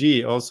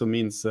MAG also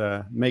means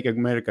make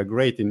America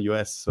great in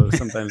US. So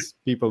sometimes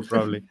people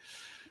probably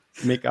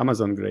make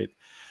Amazon great.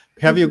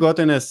 Have you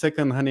gotten a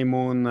second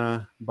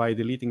honeymoon by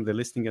deleting the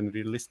listing and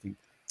relisting?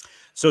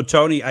 So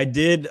Tony, I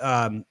did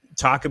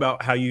talk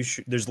about how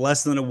there's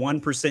less than a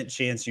 1%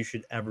 chance you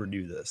should ever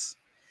do this.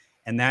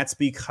 And that's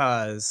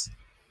because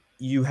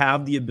you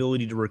have the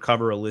ability to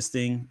recover a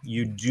listing.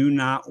 You do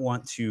not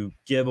want to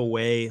give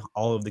away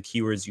all of the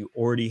keywords you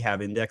already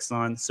have indexed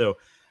on. So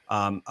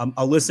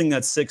a listing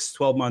that's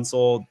 6-12 months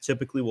old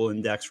typically will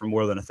index for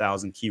more than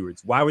 1,000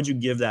 keywords. Why would you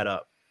give that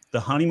up? The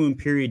honeymoon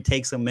period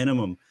takes a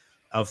minimum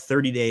of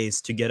 30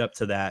 days to get up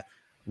to that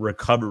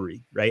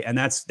recovery, right? And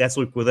that's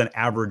like with an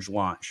average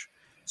launch.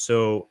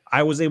 So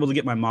I was able to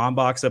get my mom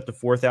box up to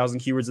 4,000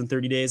 keywords in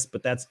 30 days,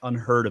 but that's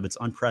unheard of. It's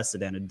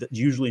unprecedented. It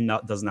usually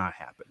does not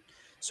happen.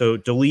 So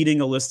deleting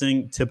a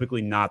listing,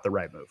 typically not the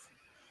right move.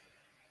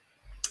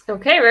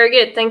 Okay, very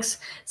good. Thanks.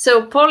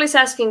 So Paul is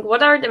asking,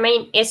 what are the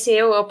main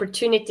SEO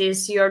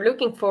opportunities you are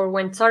looking for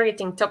when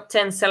targeting top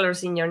 10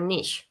 sellers in your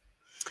niche?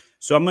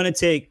 So I'm going to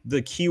take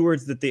the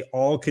keywords that they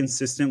all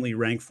consistently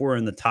rank for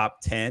in the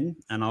top 10,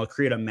 and I'll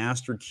create a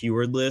master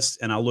keyword list,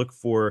 and I'll look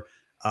for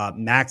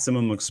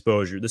maximum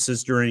exposure. This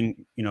is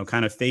during,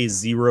 kind of phase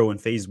 0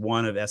 and phase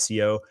 1 of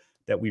SEO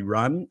that we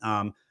run.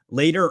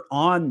 Later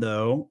on,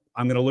 though,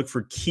 I'm going to look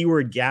for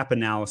keyword gap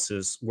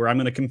analysis, where I'm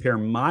going to compare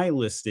my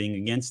listing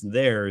against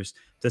theirs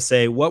to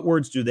say, what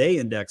words do they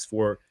index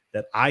for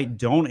that I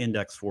don't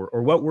index for?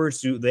 Or what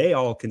words do they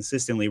all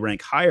consistently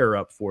rank higher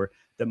up for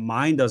that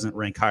mine doesn't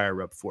rank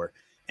higher up for?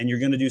 And you're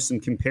going to do some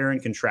compare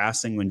and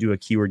contrasting when do a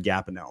keyword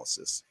gap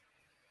analysis.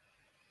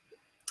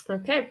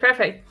 Okay,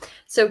 perfect.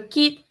 So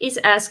Keith is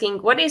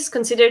asking, what is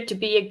considered to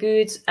be a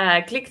good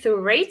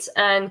click-through rate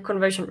and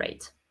conversion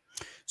rate?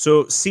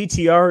 So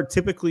CTR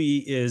typically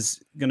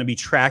is going to be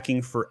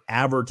tracking for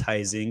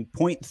advertising.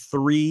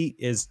 0.3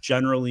 is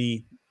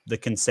generally the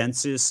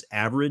consensus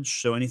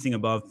average. So anything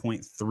above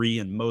 0.3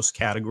 in most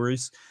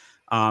categories.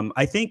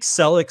 I think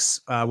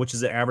Selix, which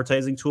is an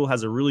advertising tool,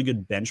 has a really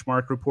good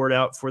benchmark report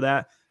out for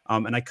that.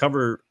 And I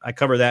cover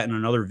that in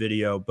another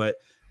video. But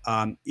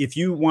if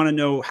you want to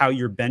know how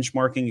you're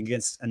benchmarking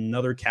against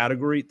another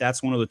category,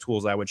 that's one of the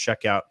tools I would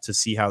check out to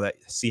see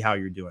how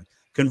you're doing.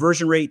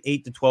 Conversion rate,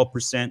 8 to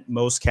 12%,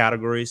 most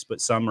categories, but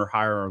some are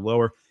higher or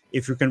lower.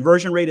 If your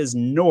conversion rate is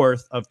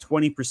north of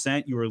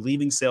 20%, you are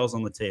leaving sales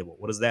on the table.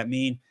 What does that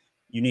mean?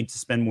 You need to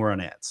spend more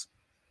on ads.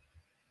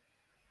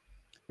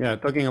 Yeah,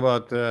 talking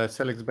about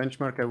Selix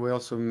benchmark, we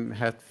also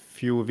had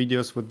few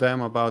videos with them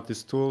about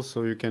this tool,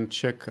 so you can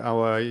check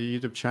our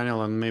YouTube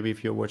channel, and maybe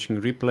if you're watching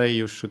replay,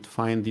 you should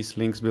find these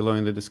links below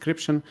in the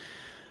description.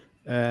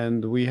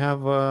 And we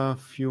have a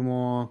few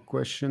more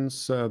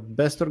questions.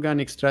 Best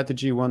organic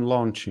strategy when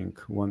launching,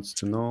 wants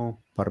to know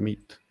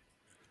Parmit.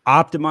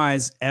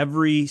 Optimize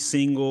every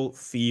single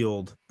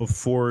field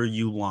before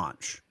you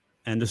launch.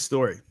 End of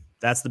story.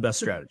 That's the best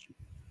strategy.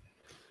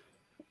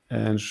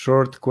 And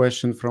short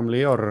question from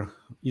Leor.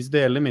 Is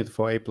there a limit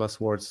for A+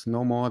 words?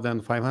 No more than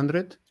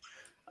 500?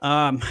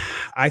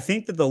 I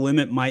think that the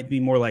limit might be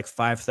more like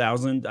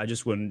 5,000. I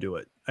just wouldn't do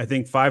it. I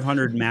think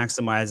 500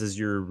 maximizes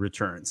your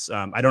returns.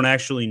 I don't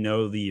actually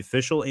know the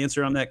official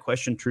answer on that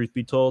question, truth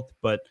be told,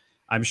 but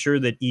I'm sure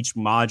that each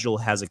module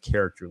has a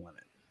character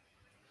limit.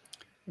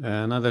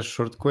 Another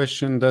short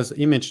question. Does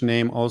image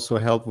name also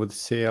help with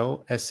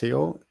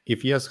SEO?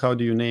 If yes, how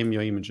do you name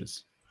your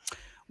images?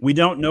 We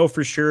don't know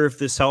for sure if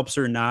this helps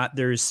or not.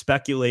 There is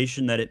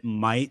speculation that it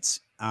might.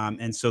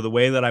 And so the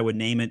way that I would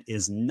name it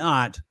is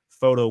not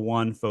photo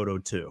 1, photo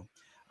 2.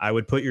 I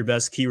would put your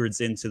best keywords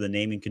into the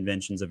naming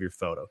conventions of your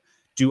photo.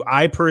 Do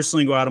I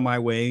personally go out of my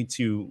way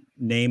to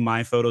name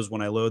my photos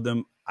when I load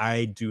them?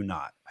 I do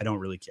not. I don't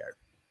really care.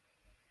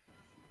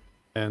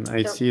 And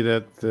I see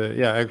that,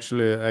 yeah,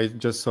 actually, I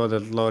just saw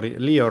that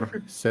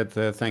Leor said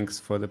thanks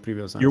for the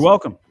previous answer. You're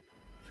welcome.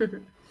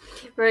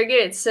 Very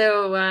good.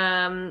 So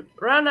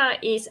Rana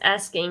is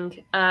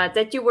asking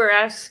that you were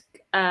asked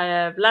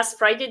last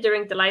Friday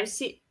during the live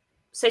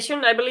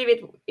session. I believe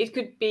it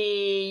could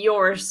be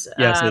yours.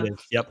 Yes, it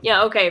is. Yep.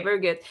 Yeah. Okay. Very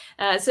good.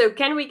 So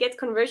can we get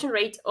conversion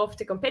rate of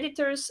the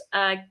competitors?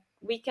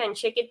 We can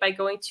check it by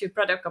going to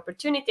Product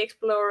Opportunity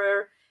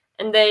Explorer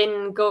and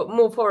then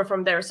move forward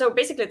from there. So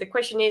basically, the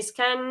question is,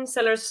 can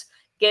sellers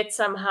get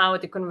somehow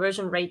the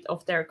conversion rate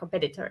of their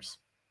competitors?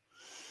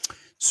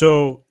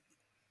 So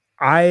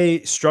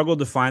I struggled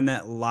to find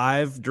that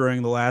live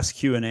during the last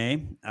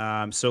Q&A.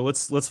 So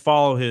let's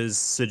follow his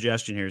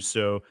suggestion here.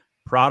 So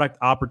Product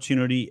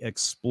Opportunity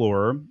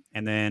Explorer,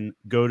 and then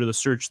go to the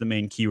search the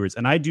main keywords.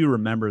 And I do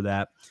remember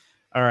that.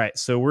 All right,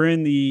 so we're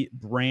in the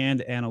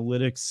brand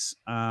analytics,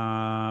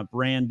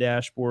 brand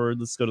dashboard.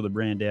 Let's go to the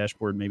brand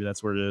dashboard. Maybe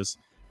that's where it is.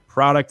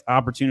 Product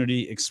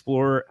Opportunity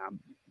Explorer.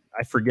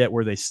 I forget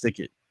where they stick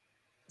it.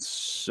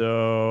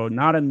 So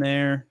not in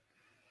there.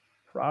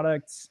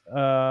 Products.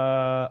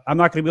 I'm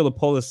not going to be able to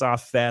pull this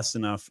off fast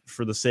enough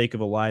for the sake of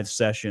a live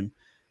session,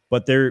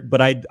 but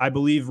I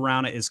believe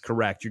Rana is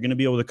correct. You're going to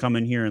be able to come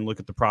in here and look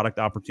at the Product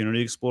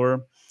Opportunity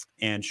Explorer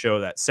and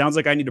show that. Sounds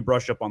like I need to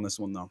brush up on this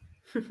one though.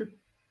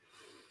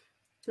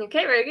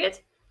 Okay, very good.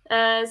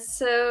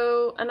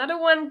 So another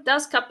one,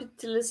 does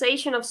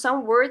capitalization of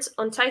some words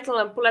on title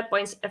and bullet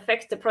points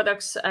affect the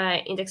product's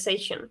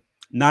indexation?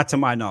 Not to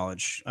my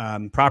knowledge.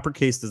 Proper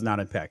case does not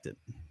impact it.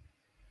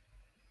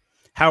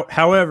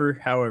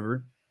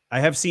 However, I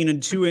have seen in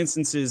 2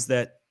 instances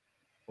that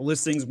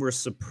listings were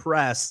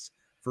suppressed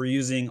for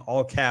using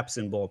all caps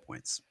and bullet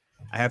points.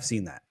 I have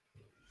seen that.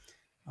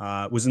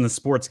 It was in the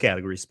sports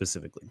category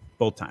specifically,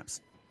 both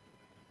times.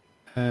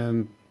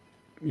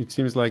 It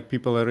seems like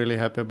people are really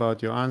happy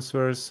about your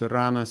answers.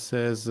 Rana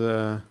says,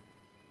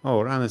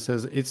 Rana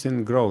says it's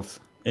in growth.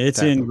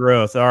 It's in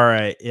growth. All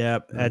right.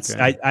 Yep. That's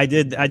okay. I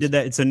did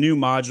that. It's a new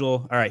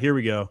module. All right, here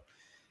we go.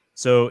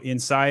 So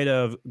inside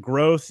of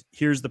growth,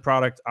 here's the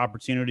Product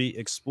Opportunity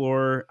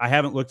Explorer. I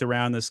haven't looked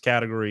around this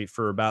category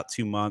for about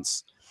 2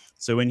 months.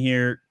 So in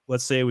here,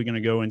 let's say we're going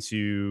to go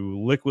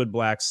into liquid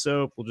black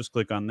soap. We'll just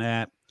click on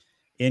that.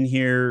 In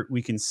here,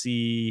 we can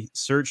see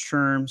search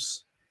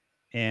terms,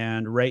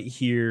 and right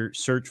here,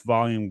 search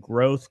volume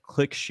growth,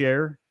 click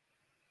share,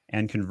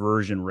 and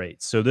conversion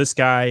rate. So this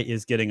guy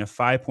is getting a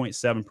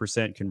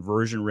 5.7%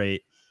 conversion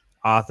rate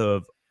off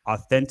of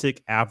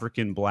authentic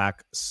African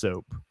black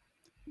soap.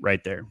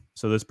 Right there.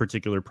 So this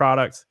particular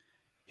product,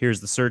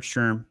 here's the search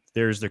term,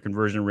 there's the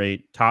conversion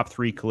rate, top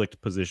 3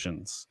 clicked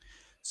positions.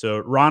 So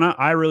Rana,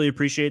 I really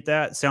appreciate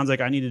that. Sounds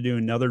like I need to do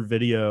another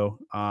video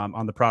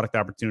on the Product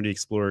Opportunity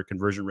Explorer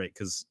conversion rate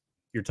because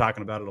you're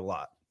talking about it a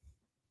lot.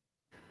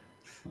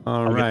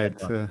 All right.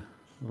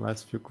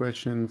 Last few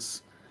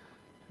questions.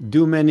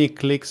 Do many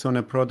clicks on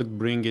a product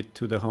bring it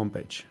to the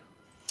homepage?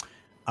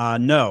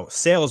 No,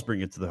 sales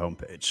bring it to the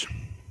homepage.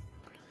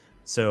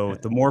 So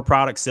the more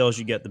product sales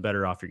you get, the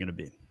better off you're going to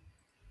be.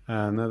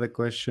 Another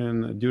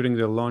question. During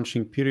the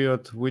launching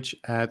period, which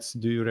ads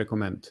do you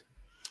recommend?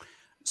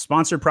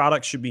 Sponsored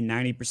products should be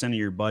 90% of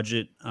your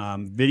budget.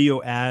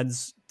 Video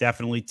ads,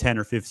 definitely 10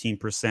 or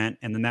 15%.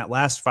 And then that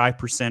last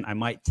 5% I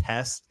might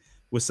test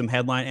with some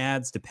headline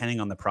ads,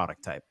 depending on the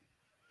product type.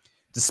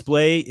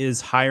 Display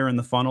is higher in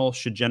the funnel,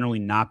 should generally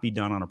not be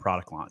done on a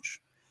product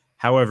launch.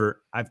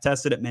 However, I've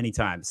tested it many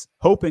times,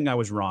 hoping I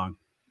was wrong.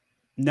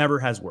 Never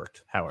has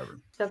worked, however.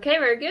 Okay,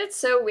 very good.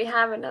 So we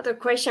have another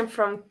question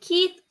from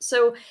Keith.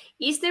 So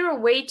is there a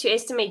way to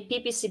estimate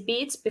PPC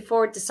bids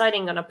before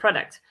deciding on a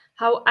product?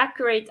 How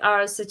accurate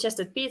are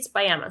suggested bids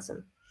by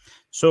Amazon?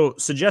 So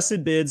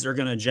suggested bids are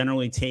going to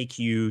generally take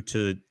you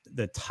to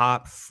the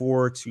top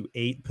 4 to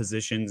 8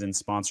 positions in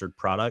sponsored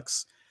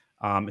products.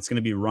 It's going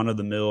to be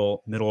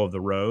run-of-the-mill, middle of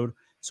the road.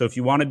 So if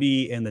you want to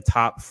be in the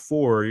top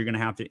 4, you're going to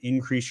have to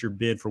increase your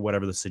bid for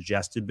whatever the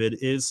suggested bid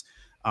is.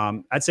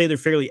 I'd say they're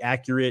fairly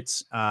accurate.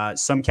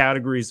 Some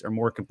categories are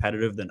more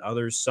competitive than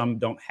others. Some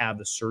don't have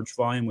the search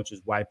volume, which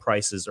is why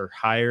prices are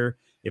higher.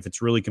 If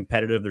it's really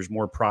competitive, there's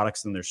more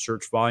products than their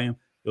search volume.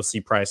 You'll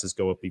see prices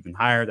go up even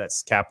higher.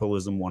 That's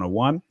capitalism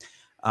 101.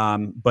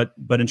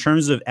 But in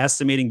terms of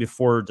estimating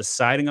before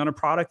deciding on a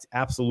product,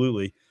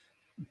 absolutely.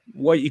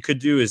 what you could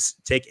do is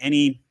take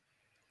any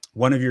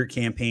one of your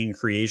campaign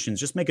creations,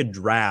 just make a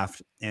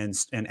draft and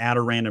add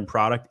a random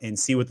product and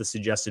see what the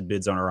suggested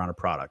bids are on a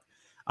product.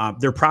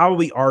 There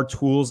probably are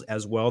tools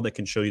as well that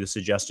can show you the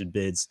suggested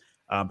bids,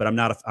 but I'm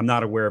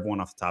not aware of one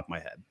off the top of my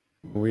head.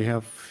 We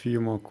have a few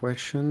more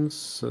questions.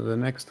 So the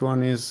next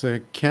one is,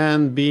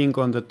 can being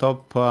on the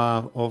top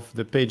of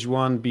the page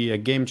one be a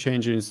game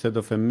changer instead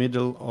of a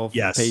middle of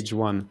page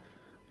one?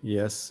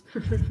 Yes.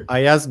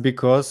 I asked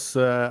because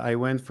I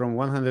went from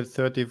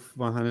 130,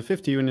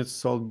 150 units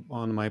sold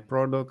on my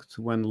product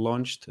when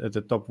launched at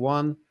the top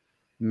one,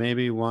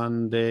 maybe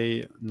one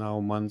day,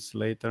 now months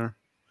later,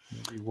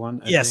 maybe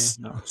one a day.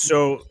 No.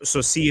 So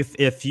see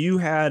if you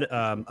had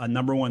a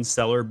 #1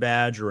 seller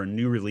badge or a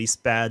new release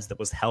badge that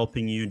was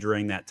helping you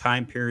during that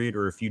time period,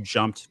 or if you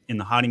jumped in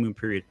the honeymoon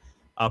period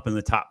up in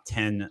the top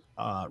 10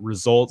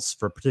 results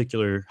for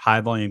particular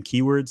high volume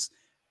keywords,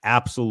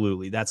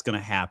 absolutely, that's going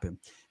to happen.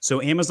 So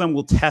Amazon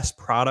will test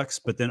products,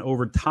 but then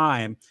over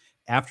time,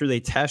 after they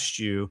test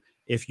you,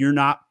 if you're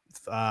not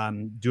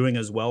doing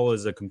as well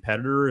as a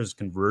competitor is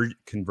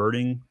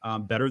converting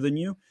better than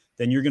you,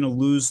 then you're going to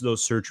lose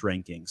those search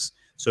rankings.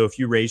 So if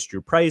you raised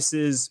your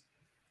prices,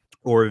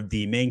 or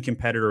the main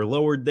competitor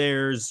lowered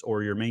theirs,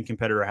 or your main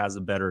competitor has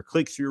a better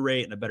click-through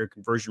rate and a better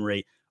conversion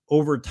rate,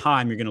 over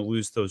time, you're going to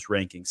lose those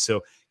rankings.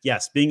 So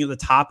yes, being at the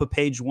top of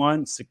page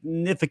one,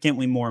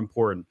 significantly more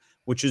important,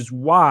 which is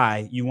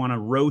why you want to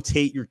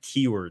rotate your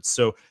keywords.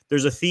 So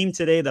there's a theme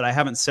today that I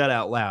haven't said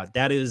out loud.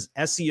 That is,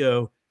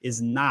 SEO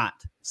is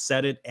not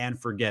set it and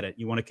forget it.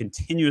 You want to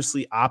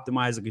continuously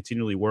optimize and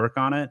continually work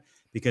on it,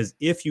 because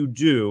if you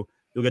do,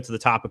 you'll get to the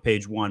top of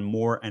page one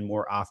more and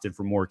more often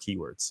for more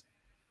keywords.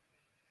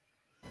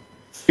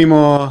 3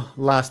 more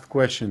last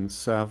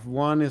questions.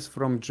 One is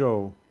from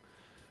Joe.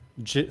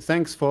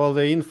 Thanks for all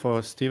the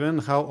info, Steven.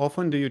 How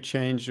often do you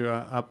change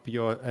up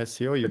your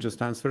SEO? You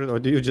just answered it, or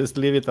do you just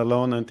leave it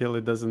alone until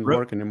it doesn't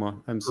work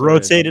anymore? I'm sorry.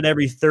 Rotate it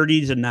every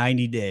 30 to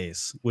 90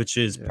 days, which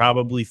is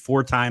probably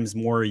 4 times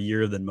more a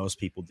year than most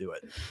people do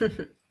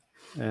it.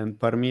 And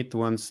Parmit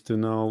wants to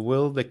know,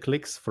 will the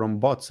clicks from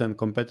bots and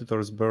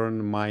competitors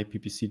burn my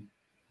PPC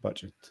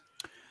budget?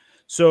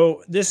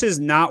 So this is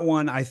not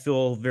one I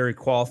feel very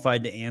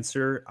qualified to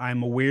answer.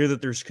 I'm aware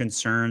that there's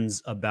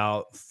concerns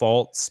about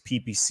false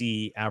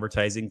PPC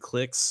advertising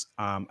clicks.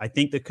 I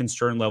think the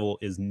concern level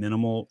is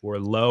minimal or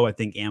low. I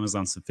think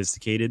Amazon's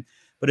sophisticated.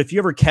 But if you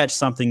ever catch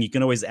something, you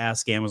can always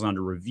ask Amazon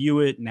to review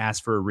it and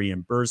ask for a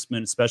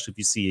reimbursement, especially if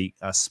you see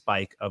a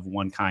spike of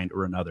one kind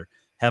or another.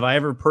 Have I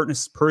ever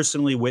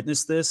personally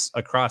witnessed this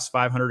across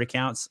 500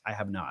 accounts? I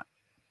have not.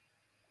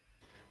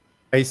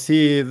 I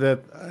see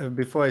that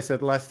before I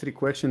said last 3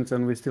 questions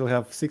and we still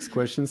have 6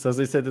 questions. As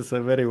I said, it's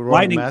a very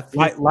raw math.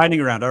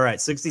 Lightning round. All right,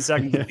 60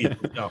 seconds to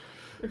beat. Go.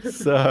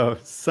 So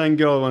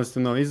Sangirl wants to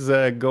know, is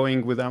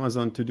going with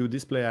Amazon to do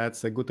display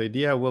ads a good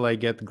idea? Will I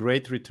get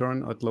great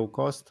return at low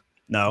cost?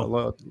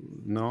 No.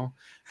 No.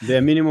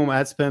 The minimum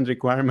ad spend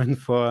requirement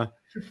for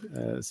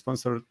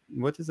sponsored,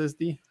 what is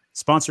SD?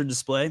 Sponsored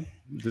display.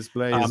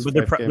 Display is but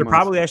they're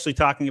probably actually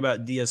talking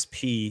about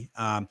DSP.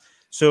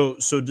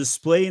 So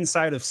display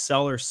inside of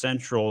Seller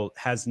Central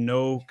has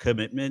no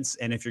commitments.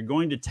 And if you're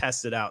going to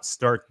test it out,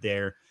 start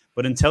there.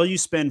 But until you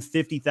spend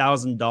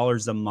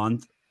 $50,000 a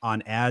month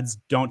on ads,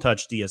 don't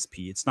touch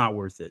DSP. It's not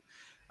worth it.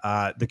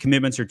 The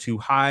commitments are too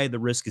high. The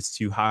risk is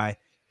too high.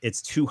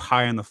 It's too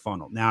high on the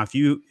funnel. Now, if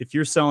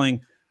you're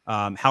selling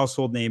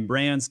household name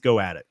brands, go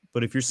at it.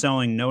 But if you're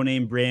selling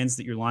no-name brands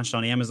that you're launched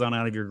on Amazon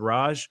out of your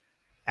garage,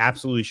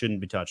 absolutely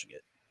shouldn't be touching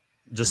it.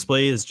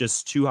 Display is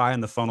just too high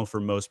on the funnel for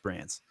most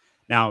brands.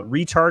 Now,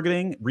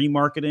 retargeting,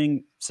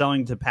 remarketing,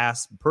 selling to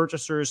past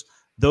purchasers,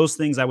 those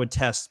things I would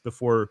test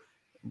before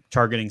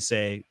targeting,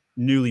 say,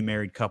 newly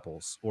married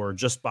couples or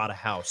just bought a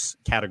house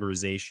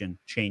categorization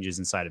changes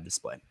inside of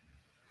display.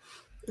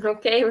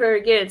 Okay,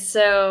 very good.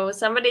 So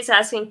somebody's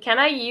asking, can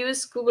I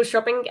use Google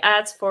Shopping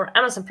ads for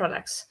Amazon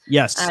products?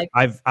 Yes,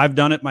 I've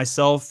done it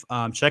myself.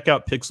 Check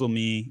out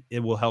PixelMe. It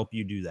will help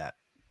you do that.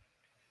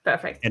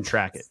 Perfect. And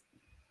track it.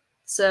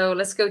 So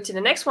let's go to the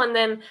next one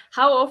then.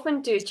 How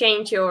often do you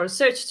change your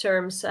search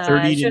terms?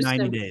 30 to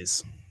 90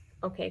 days.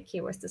 Okay,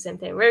 keywords, the same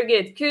thing. Very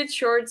good. Good,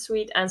 short,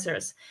 sweet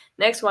answers.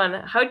 Next one,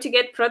 how to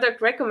get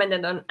product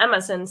recommended on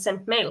Amazon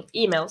sent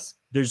emails.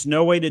 There's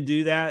no way to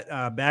do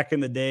that. Back in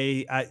the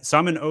day, so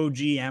I'm an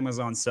OG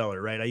Amazon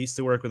seller, right? I used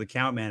to work with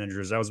account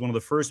managers. I was one of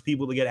the first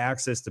people to get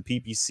access to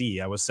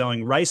PPC. I was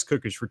selling rice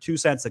cookers for 2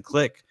 cents a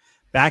click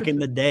back in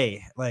the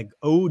day, like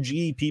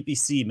OG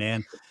PPC,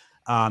 man.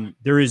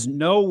 There is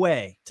no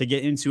way to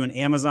get into an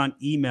Amazon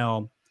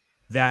email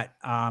that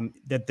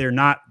they're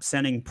not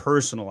sending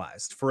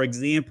personalized. For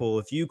example,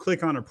 if you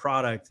click on a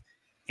product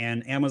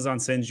and Amazon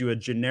sends you a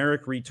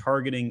generic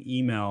retargeting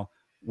email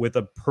with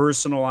a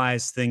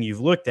personalized thing you've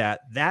looked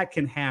at, that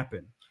can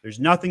happen. There's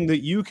nothing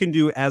that you can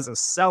do as a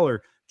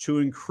seller to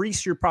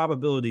increase your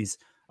probabilities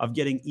of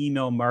getting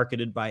email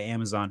marketed by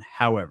Amazon,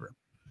 however,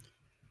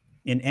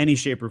 in any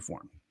shape or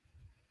form.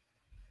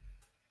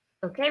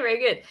 Okay, very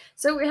good.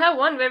 So we have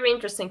one very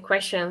interesting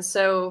question.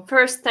 So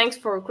first, thanks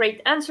for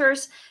great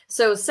answers.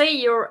 So say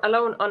you're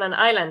alone on an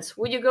island.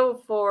 Would you go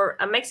for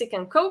a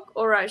Mexican Coke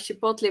or a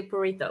Chipotle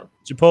burrito?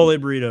 Chipotle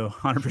burrito,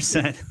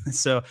 100%.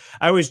 So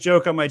I always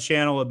joke on my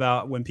channel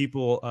about when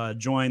people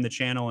join the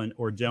channel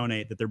or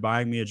donate that they're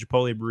buying me a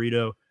Chipotle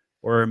burrito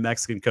or a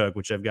Mexican Coke,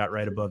 which I've got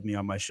right above me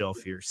on my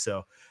shelf here.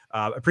 So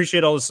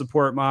appreciate all the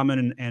support, Mom,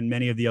 and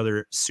many of the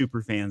other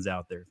super fans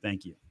out there.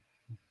 Thank you.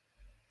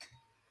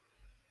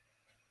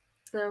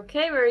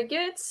 Okay, very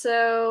good.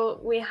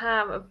 So we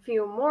have a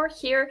few more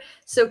here.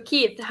 So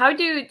Keith, how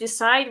do you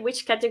decide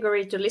which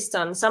category to list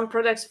on? Some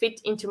products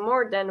fit into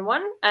more than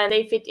one and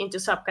they fit into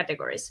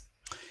subcategories.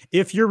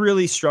 If you're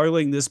really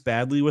struggling this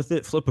badly with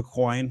it, flip a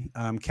coin.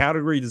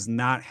 Category does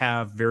not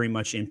have very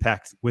much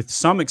impact, with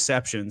some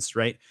exceptions,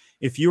 right?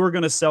 If you were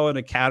going to sell in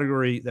a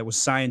category that was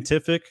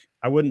scientific,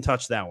 I wouldn't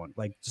touch that one.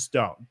 Like, just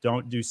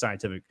don't do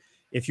scientific.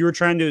 If you were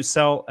trying to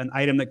sell an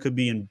item that could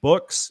be in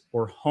books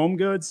or home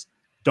goods,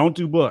 don't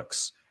do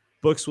books.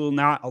 Books will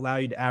not allow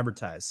you to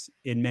advertise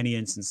in many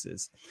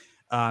instances.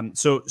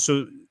 So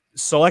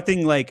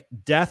selecting like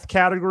death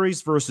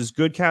categories versus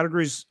good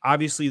categories,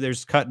 obviously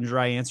there's cut and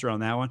dry answer on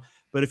that one.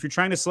 But if you're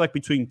trying to select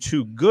between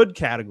two good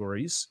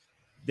categories,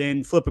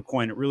 then flip a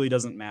coin. It really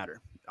doesn't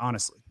matter.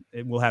 Honestly,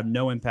 it will have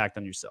no impact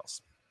on your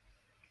sales.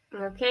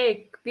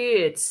 Okay,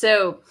 good.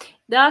 So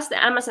does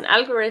the Amazon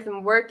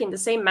algorithm work in the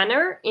same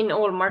manner in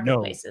all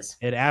marketplaces?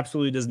 No, it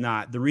absolutely does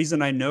not. The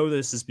reason I know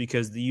this is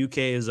because the UK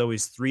is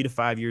always 3 to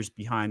 5 years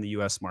behind the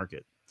US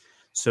market.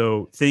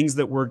 So things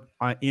that worked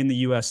in the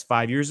US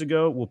 5 years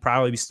ago will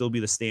probably still be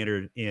the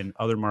standard in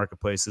other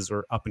marketplaces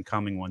or up and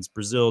coming ones.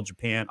 Brazil,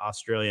 Japan,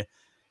 Australia,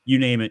 you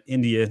name it,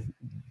 India,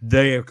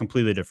 they are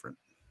completely different.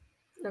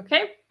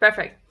 Okay,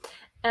 perfect.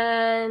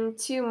 And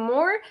two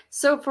more.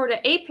 So for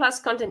the A+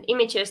 content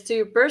images, do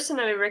you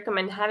personally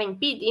recommend having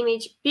big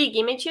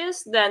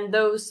images than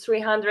those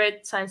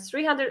 300 ×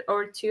 300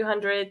 or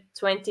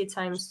 220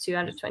 ×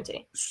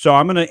 220? So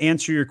I'm going to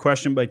answer your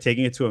question by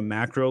taking it to a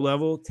macro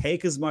level.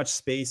 Take as much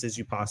space as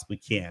you possibly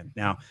can.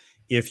 Now,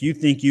 if you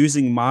think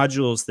using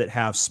modules that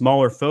have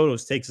smaller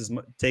photos takes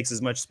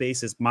as much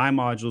space as my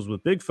modules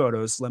with big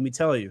photos, let me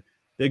tell you,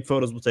 big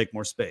photos will take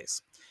more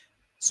space.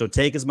 So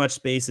take as much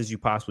space as you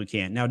possibly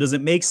can. Now, does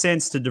it make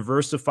sense to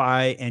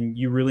diversify and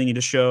you really need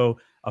to show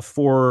a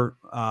four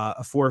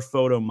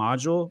photo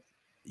module?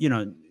 You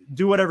know,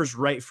 do whatever's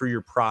right for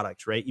your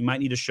product, right? You might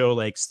need to show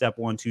like step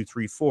 1, 2,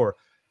 3, 4.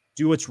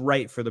 Do what's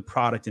right for the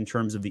product in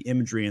terms of the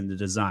imagery and the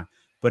design.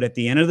 But at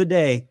the end of the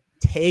day,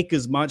 take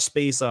as much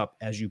space up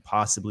as you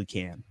possibly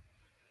can.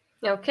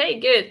 Okay,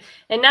 good.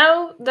 And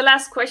now the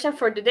last question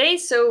for today.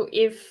 So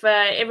if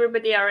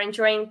everybody are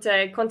enjoying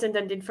the content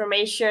and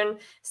information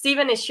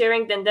Stephen is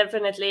sharing, then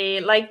definitely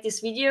like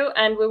this video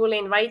and we will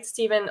invite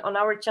Stephen on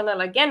our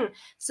channel again.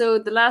 So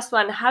the last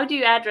one, how do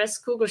you address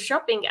Google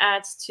Shopping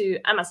ads to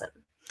Amazon?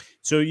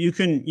 So you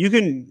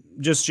can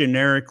just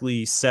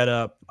generically set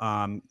up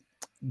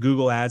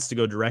Google ads to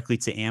go directly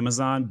to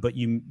Amazon, but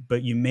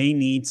you may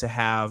need to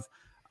have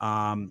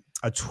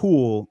a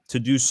tool to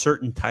do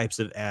certain types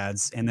of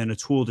ads and then a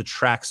tool to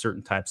track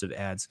certain types of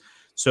ads.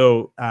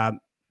 So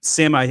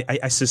Sam,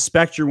 I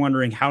suspect you're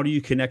wondering, how do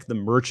you connect the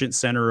merchant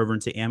center over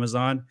into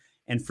Amazon?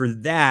 And for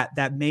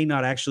that may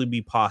not actually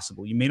be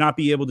possible. You may not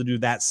be able to do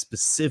that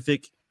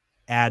specific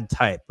ad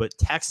type, but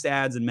text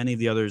ads and many of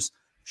the others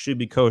should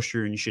be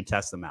kosher and you should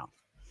test them out.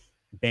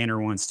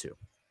 Banner ones too.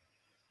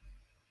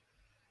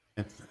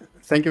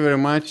 Thank you very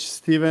much,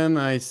 Stephen.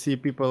 I see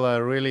people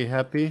are really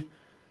happy.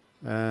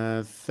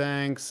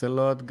 Thanks a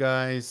lot,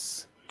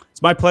 guys.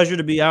 It's my pleasure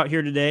to be out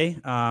here today.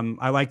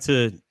 I like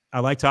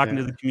talking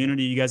to the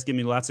community. You guys give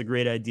me lots of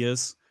great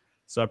ideas,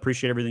 so I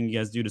appreciate everything you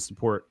guys do to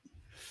support.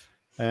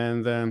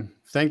 And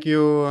thank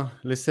you,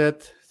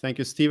 Lisette. Thank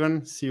you,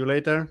 Stephen. See you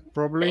later,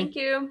 probably. Thank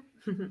you.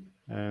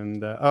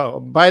 And oh,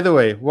 by the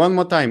way, one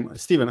more time,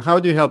 Stephen, how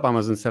do you help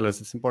Amazon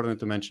sellers? It's important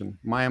to mention.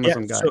 My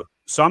Amazon Guy.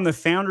 So I'm the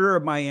founder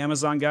of My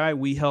Amazon Guy.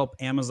 We help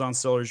Amazon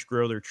sellers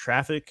grow their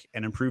traffic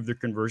and improve their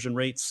conversion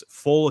rates,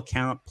 full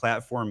account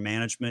platform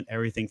management,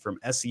 everything from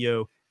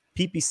SEO,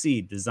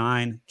 PPC,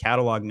 design,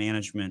 catalog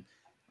management,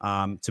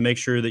 to make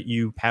sure that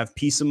you have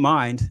peace of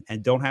mind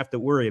and don't have to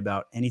worry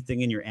about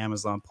anything in your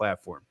Amazon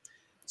platform.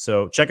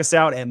 So check us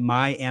out at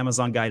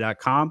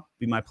myamazonguy.com.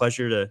 Be my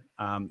pleasure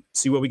to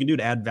see what we can do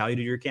to add value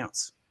to your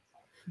accounts.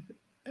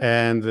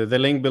 And the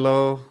link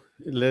below,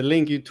 the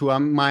link to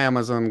My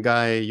Amazon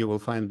Guy, you will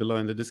find below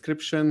in the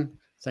description.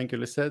 Thank you,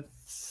 Lisette.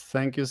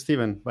 Thank you,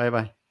 Stephen.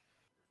 Bye-bye.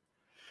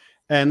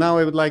 And now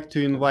I would like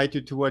to invite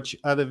you to watch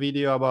other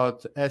video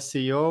about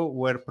SEO,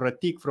 where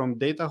Pratik from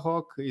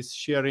DataHawk is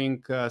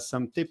sharing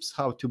some tips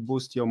how to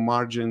boost your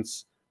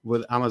margins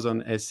with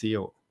Amazon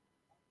SEO.